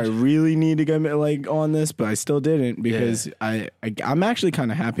shit, now I attached. really need to get like on this, but I still didn't because I'm actually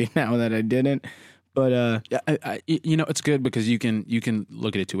kind of happy now that I didn't. But Yeah, it's good because you can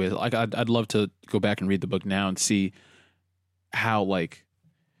look at it two ways. Like I'd love to go back and read the book now and see how like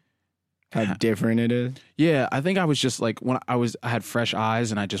how different it is. Yeah, I think I was just like when I had fresh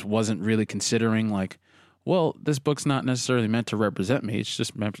eyes and I just wasn't really considering like, well, this book's not necessarily meant to represent me. It's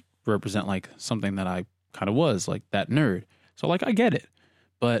just meant to represent like something that I kind of was, like that nerd. So like I get it.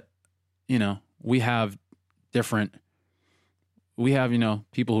 But, we have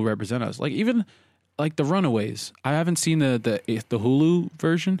people who represent us. Like even like the Runaways. I haven't seen the Hulu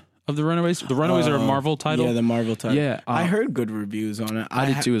version of the Runaways. The Runaways are a Marvel title. Yeah, the Marvel title. Yeah, I heard good reviews on it. I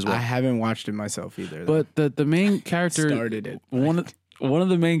did too as well. I haven't watched it myself either. Though. But the main character started it. One of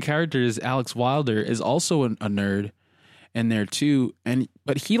the main characters, Alex Wilder, is also a nerd in there too.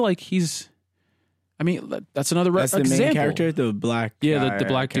 But he's I mean, that's another That's example. the main character, the black guy, the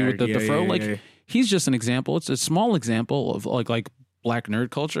black dude with the fro. Yeah. He's just an example. It's a small example of like black nerd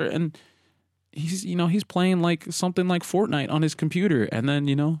culture, and he's playing like something like Fortnite on his computer, and then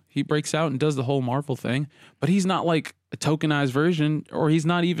he breaks out and does the whole Marvel thing. But he's not like a tokenized version, or he's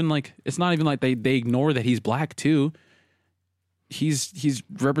not even like it's not even like they ignore that he's black too. He's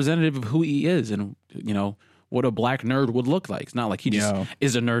representative of who he is, and what a black nerd would look like. It's not like he just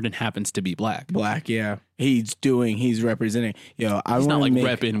is a nerd and happens to be black. Black, yeah. He's representing. He's not like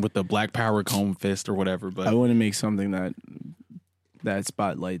repping with the black power comb fist or whatever. But I want to make something that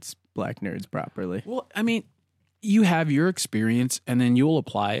spotlights black nerds properly. Well, I mean, you have your experience and then you'll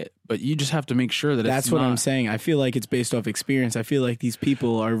apply it, but you just have to make sure that that's it's what not. I'm saying. I feel like it's based off experience. I feel like these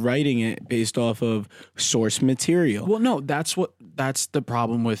people are writing it based off of source material. Well, no, that's the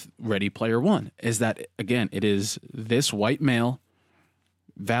problem with Ready Player One is that again, it is this white male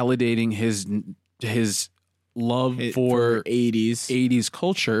validating his love for 80s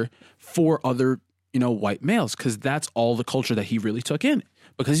culture for other white males, because that's all the culture that he really took in,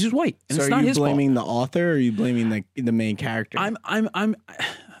 because he's white and so it's not his fault. Are you blaming the author, or are you blaming the main character?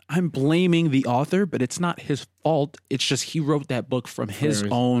 I'm blaming the author, but it's not his fault. It's just he wrote that book from his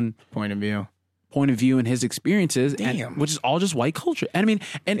own point of view and his experiences, which is all just white culture. And I mean,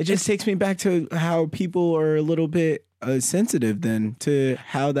 and it just takes me back to how people are a little bit sensitive then to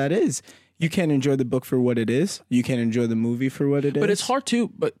how that is. You can't enjoy the book for what it is. You can't enjoy the movie for what it is. But it's hard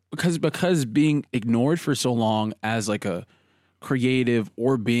too, but because being ignored for so long as like a creative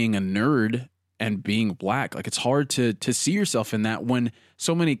or being a nerd and being black, like it's hard to see yourself in that when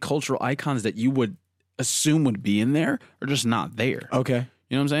so many cultural icons that you would assume would be in there are just not there. Okay.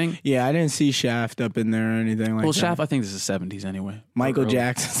 You know what I'm saying? Yeah, I didn't see Shaft up in there or anything like that. Well, Shaft, I think this is 70s anyway. Michael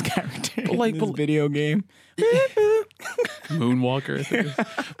Jackson's character in this video game. Moonwalker, I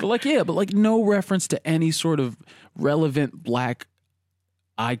think it is. But no reference to any sort of relevant black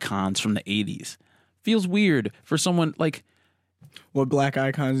icons from the 80s. Feels weird for someone like... What black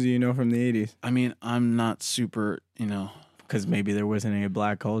icons do you know from the 80s? I mean, I'm not super, Because maybe there wasn't any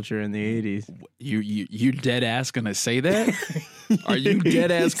black culture in the 80s. You dead ass gonna say that? Are you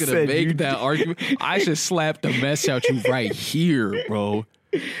dead ass gonna make that argument? I should slap the mess out you right here, bro.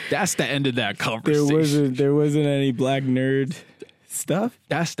 That's the end of that conversation. There wasn't any black nerd stuff.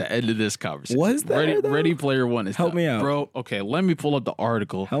 That's the end of this conversation. Was there? Ready Player One is help me out, bro. Okay, let me pull up the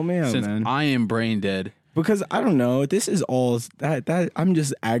article. Help me out, since man. I am brain dead. Because I don't know, this is all that I'm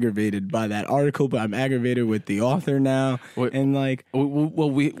just aggravated by that article, but I'm aggravated with the author now. And like, well,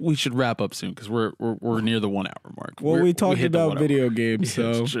 we should wrap up soon because we're near the 1 hour mark. Well, we talked about video games,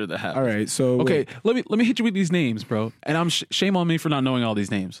 so sure that happens. All right, so okay, let me hit you with these names, bro. And I'm shame on me for not knowing all these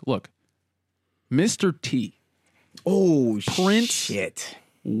names. Look, Mr. T. Oh, Prince. Shit.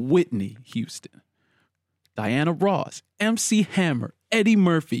 Whitney Houston, Diana Ross, MC Hammer, Eddie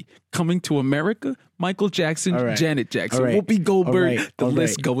Murphy, Coming to America, Michael Jackson, Janet Jackson, Whoopi Goldberg. The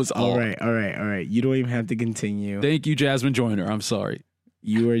list goes on. All right. You don't even have to continue. Thank you, Jasmine Joyner. I'm sorry.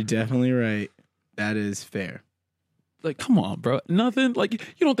 You are definitely right. That is fair. Like, come on, bro. Nothing. Like,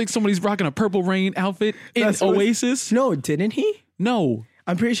 you don't think somebody's rocking a Purple Rain outfit in Oasis? No, didn't he? No.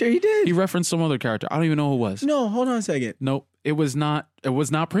 I'm pretty sure he did. He referenced some other character. I don't even know who it was. No, hold on a second. Nope. It was not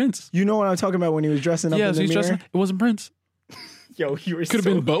Prince. You know what I'm talking about when he was dressing up in the mirror? It wasn't Prince. Yo, you were Could have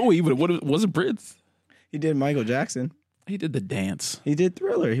been Bowie, but it wasn't Prince. He did Michael Jackson. He did the dance. He did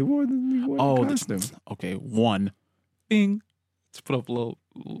Thriller. He wore the costume. Okay, one. Bing. Let's put up a little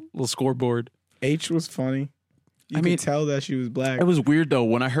scoreboard. H was funny. You could tell that she was black. It was weird though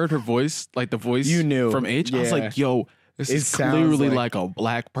when I heard her voice, like the voice you knew from H. I was like, "Yo, this is clearly like a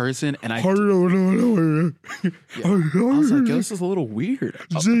black person." And I was like, "Yo, this is a little weird."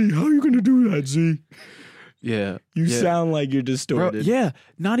 Z, how are you gonna do that, Z? Yeah, you sound like you're distorted. Bro, yeah,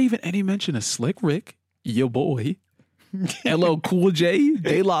 not even any mention of Slick Rick, your boy, LL Cool J,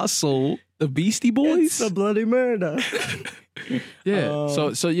 De La Soul, the Beastie Boys. It's a bloody murder. Yeah.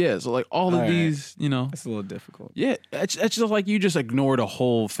 So like all of these, you know, it's a little difficult. Yeah, it's just like you just ignored a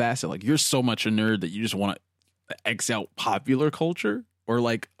whole facet. Like you're so much a nerd that you just want to X out popular culture or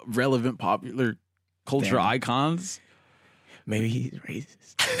like relevant popular culture icons. Maybe he's racist.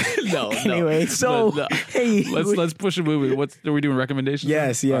 No. Anyway, hey, let's push a movie. Are we doing recommendations?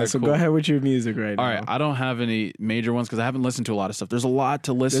 Yes. Right, so cool. Go ahead with your music right now. All right, I don't have any major ones because I haven't listened to a lot of stuff. There's a lot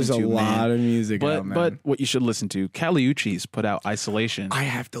to listen to. There's a lot of music out, man. But what you should listen to, Caliucci's put out Isolation. I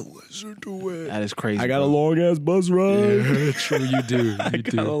have to listen to it. That is crazy. I got a long ass bus ride. Yeah, true, you do.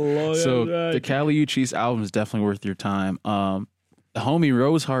 The Caliucci's album is definitely worth your time. The homie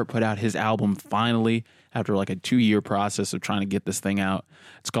Rosehart put out his album finally after like a 2-year process of trying to get this thing out.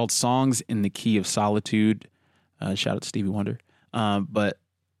 It's called Songs in the Key of Solitude. Shout out to Stevie Wonder. But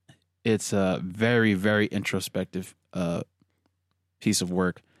it's a very, very introspective piece of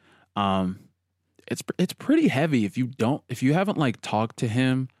work. It's pretty heavy if you haven't like talked to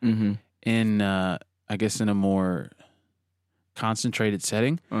him in I guess in a more concentrated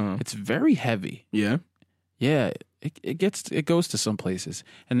setting. It's very heavy. Yeah. Yeah. It goes to some places,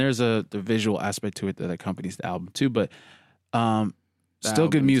 and there's the visual aspect to it that accompanies the album too. But still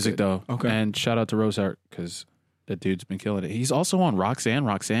good music though. Okay. And shout out to Rosehart because that dude's been killing it. He's also on Roxanne,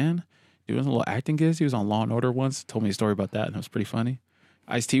 doing a little acting gigs. He was on Law and Order once. Told me a story about that, and it was pretty funny.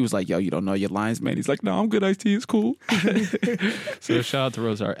 Ice-T was like, "Yo, you don't know your lines, man." He's like, "No, I'm good. Ice-T, it's cool." So shout out to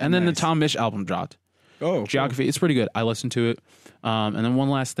Rosehart. And then the Tom Misch album dropped. Oh, Geography. Cool. It's pretty good. I listened to it. And then one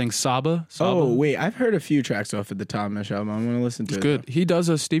last thing, Saba. Oh, wait. I've heard a few tracks off of the Tom Misch album. I'm going to listen to it. It's good. He does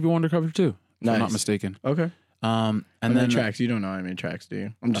a Stevie Wonder cover too, if I'm not mistaken. Okay. And then tracks. You don't know how many tracks, do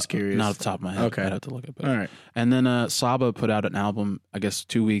you? I'm just curious. Not off the top of my head. Okay. I'd have to look at it. All right. And then Saba put out an album, I guess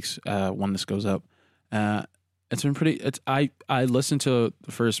 2 weeks when this goes up. It's been pretty. I listened to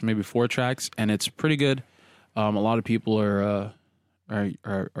the first maybe 4 tracks, and it's pretty good. A lot of people are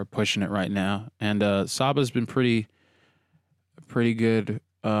pushing it right now, and Saba's been pretty good.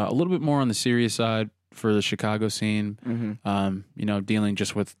 A little bit more on the serious side for the Chicago scene. Dealing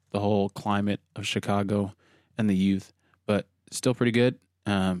just with the whole climate of Chicago and the youth, but still pretty good.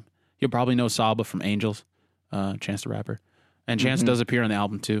 You'll probably know Saba from Angels, Chance the Rapper, and Chance does appear on the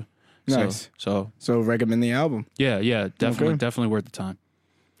album too. Nice. So recommend the album. Yeah, definitely worth the time.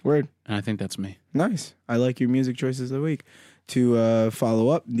 Word. And I think that's me. Nice. I like your music choices of the week. To follow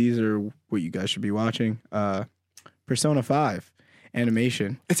up, these are what you guys should be watching. Persona 5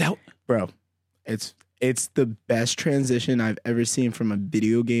 animation. It's out. Bro, it's the best transition I've ever seen from a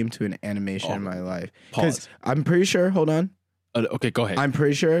video game to an animation in my life. Pause. I'm pretty sure, hold on. Okay, go ahead. I'm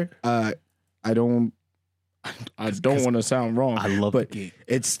pretty sure, I don't want to sound wrong. I love but the game.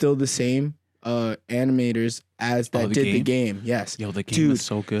 It's still the same animators as that did the game. Yes. Yo, the game is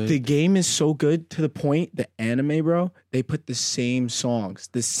so good. The game is so good to the point the anime, bro, they put the same songs,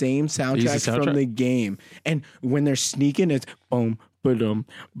 the same soundtrack from the game. And when they're sneaking, it's boom, ba-dum,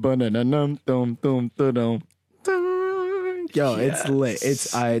 ba-da-da-dum, dum, dum, da-dum. Yo, it's lit.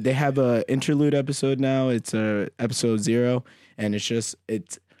 It's they have a interlude episode now. It's episode 0, and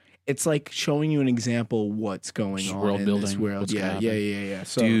it's like showing you an example what's going on world in building, this world. Yeah.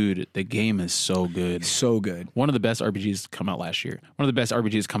 So, dude, the game is so good. So good. One of the best RPGs to come out last year. One of the best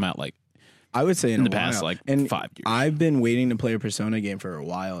RPGs come out like I would say in the a past while. like 5 years. I've been waiting to play a Persona game for a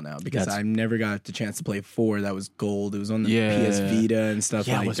while now because I never got the chance to play 4. That was gold. It was on the PS Vita and stuff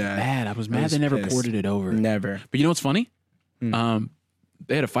like that. I was mad they never ported it over. Never. But you know what's funny?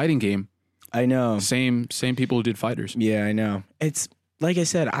 They had a fighting game. I know. Same people who did Fighters. Yeah, I know. It's like I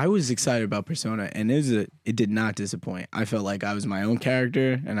said, I was excited about Persona, and it did not disappoint. I felt like I was my own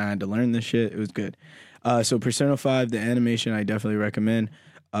character, and I had to learn this shit. It was good. So Persona 5, the animation, I definitely recommend.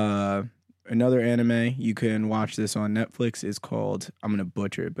 Another anime, you can watch this on Netflix, is called, I'm going to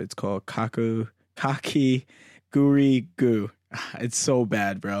butcher it, but it's called Kaki Guri Goo. It's so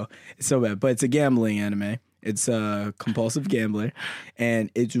bad, bro. It's so bad. But it's a gambling anime. It's a compulsive gambler.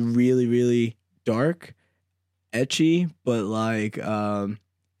 And it's really, really dark, etchy, but like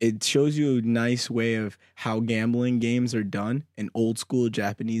it shows you a nice way of how gambling games are done in old school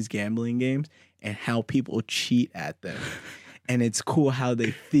Japanese gambling games and how people cheat at them. And it's cool how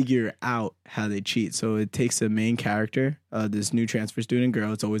they figure out how they cheat. So it takes the main character, this new transfer student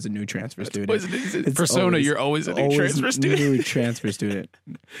girl. It's always a new transfer student. It's Persona, you're always a new transfer student. New transfer student.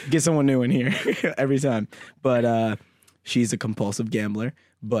 Get someone new in here every time. But she's a compulsive gambler.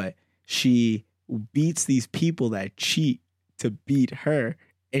 But she beats these people that cheat to beat her.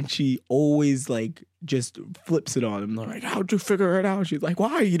 And she always like just flips it on them. They're like, how'd you figure it out? She's like,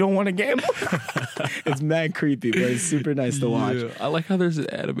 why? You don't want to gamble? It's mad creepy, but it's super nice to watch. Yeah, I like how there's an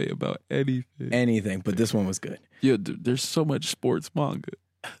anime about anything. Anything, but this one was good. Yeah, there's so much sports manga.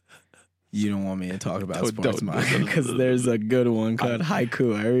 You don't want me to talk about sports manga because there's a good one called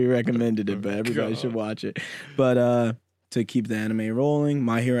Haiku. I already recommended it, but everybody should watch it. But to keep the anime rolling,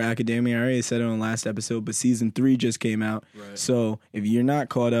 My Hero Academia, I already said it on the last episode, but season 3 just came out. Right. So if you're not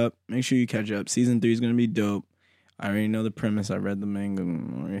caught up, make sure you catch up. Season 3 is going to be dope. I already know the premise. I read the manga.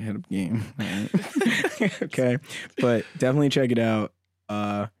 I already had a game. Okay. But definitely check it out.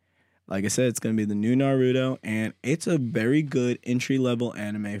 Like I said, it's going to be the new Naruto, and it's a very good entry-level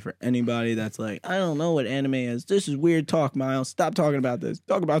anime for anybody that's like, I don't know what anime is. This is weird talk, Miles. Stop talking about this.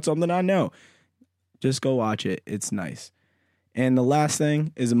 Talk about something I know. Just go watch it. It's nice. And the last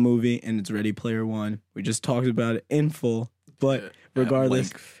thing is a movie, and it's Ready Player One. We just talked about it in full, but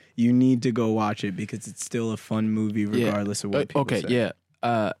regardless, you need to go watch it because it's still a fun movie regardless of what people say.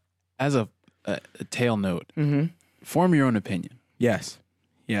 Yeah. As a tail note, form your own opinion. Yes.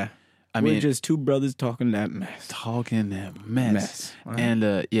 Yeah. We're just two brothers talking that mess. Wow.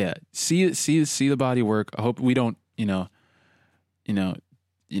 And see the body work. I hope we don't,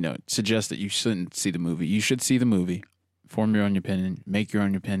 suggest that you shouldn't see the movie. You should see the movie. Form your own opinion, make your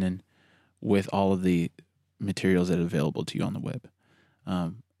own opinion with all of the materials that are available to you on the web.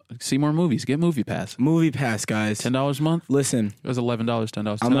 See more movies. Get Movie Pass. Movie Pass, guys. $10 a month? Listen. It was $11, $10,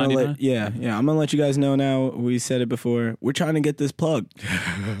 $10.99? I'm going to let you guys know now. We said it before. We're trying to get this plugged.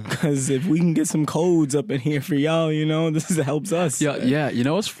 Because if we can get some codes up in here for y'all, this helps us. Yeah. You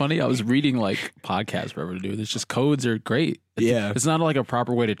know what's funny? I was reading like podcasts wherever to do this. Just codes are great. It's not like a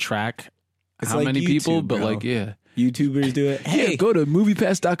proper way to track how like many YouTube, people, but bro. YouTubers do it. Hey, go to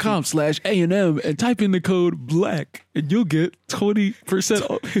moviepass.com/A&M and type in the code BLACK and you'll get 20%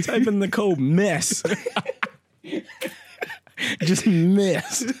 off. Type in the code MESS. Just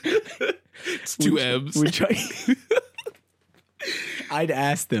MESS. It's 2 M's. I'd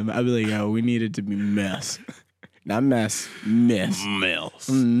ask them. I'd be like, yo, we need it to be MESS. Not mess. Miss. Mills.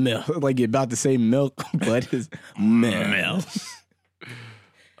 Like you're about to say milk, but it's MESS.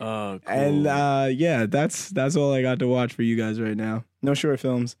 Oh, cool. And that's all I got to watch for you guys right now. No short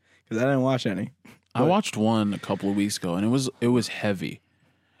films because I didn't watch any. I watched one a couple of weeks ago, and it was heavy.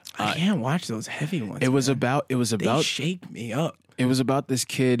 I can't watch those heavy ones. It was about they shake me up. It was about this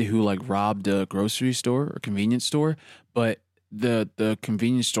kid who like robbed a grocery store or convenience store, but the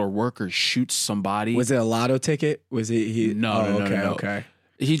convenience store worker shoots somebody. Was it a lotto ticket? Was it he? No. Okay.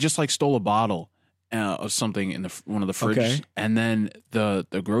 He just like stole a bottle of something in one of the fridges, and then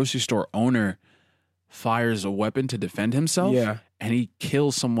the grocery store owner fires a weapon to defend himself. Yeah, and he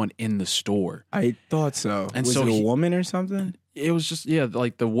kills someone in the store. I thought so. And was so it a woman or something? It was just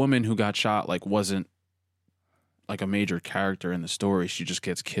like the woman who got shot like wasn't like a major character in the story. She just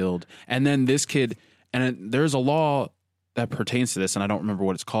gets killed, and then this kid. And there's a law that pertains to this, and I don't remember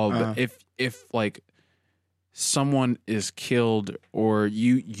what it's called. But if like someone is killed or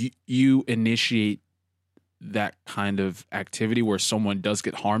you initiate that kind of activity where someone does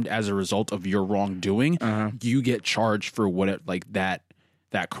get harmed as a result of your wrongdoing, you get charged for that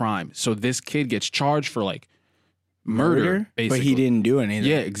crime. So this kid gets charged for like murder basically. But he didn't do anything.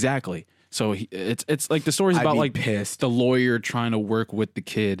 Yeah, exactly. So it's like the story's about like pissed. The lawyer trying to work with the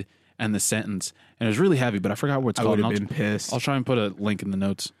kid and the sentence, and it was really heavy. But I forgot what it's called. I would have been pissed. I'll try and put a link in the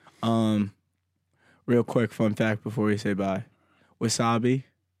notes. Real quick fun fact before we say bye: wasabi.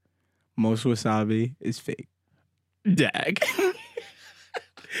 Most wasabi is fake. Dag.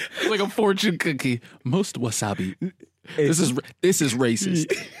 It's like a fortune cookie. Most wasabi. This is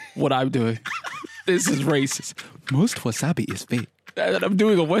racist. What I'm doing. This is racist. Most wasabi is fake. And I'm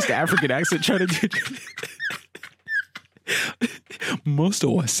doing a West African accent trying to get. Most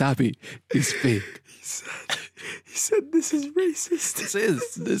wasabi is fake. He said this is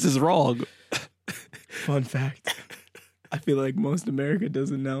racist. This is wrong. Fun fact. I feel like most America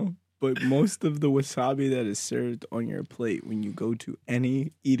doesn't know But most of the wasabi that is served on your plate when you go to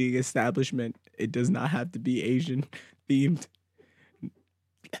any eating establishment, it does not have to be Asian themed.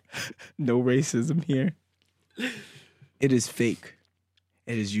 No racism here. It is fake.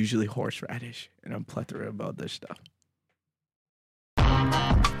 It is usually horseradish, and I'm plethora about this stuff.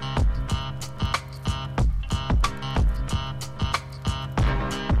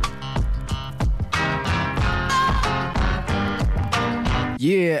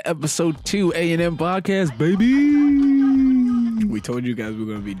 Yeah, episode 2 A&M podcast, baby. We told you guys we were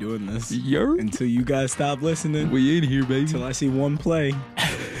going to be doing this. Yer. Until you guys stop listening. We in here, baby. Until I see one play.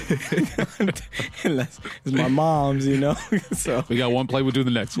 Unless it's my mom's, you know. So we got one play, we'll do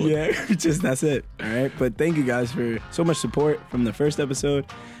the next one. Yeah, that's it. All right. But thank you guys for so much support from the first episode.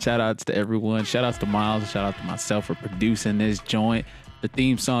 Shout outs to everyone. Shout outs to Miles. Shout out to myself for producing this joint. The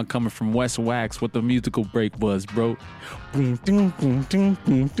theme song coming from West Wax. What the musical break was, bro. Oh,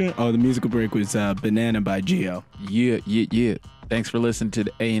 the musical break was Banana by Gio. Yeah. Thanks for listening to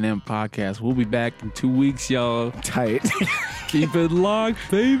the A&M podcast. We'll be back in 2 weeks, y'all. Tight. Keep it locked,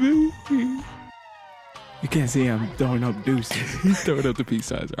 baby. You can't see I'm throwing up deuces. He's throwing up the peace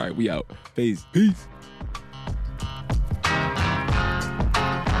signs. All right, we out. Peace. Peace.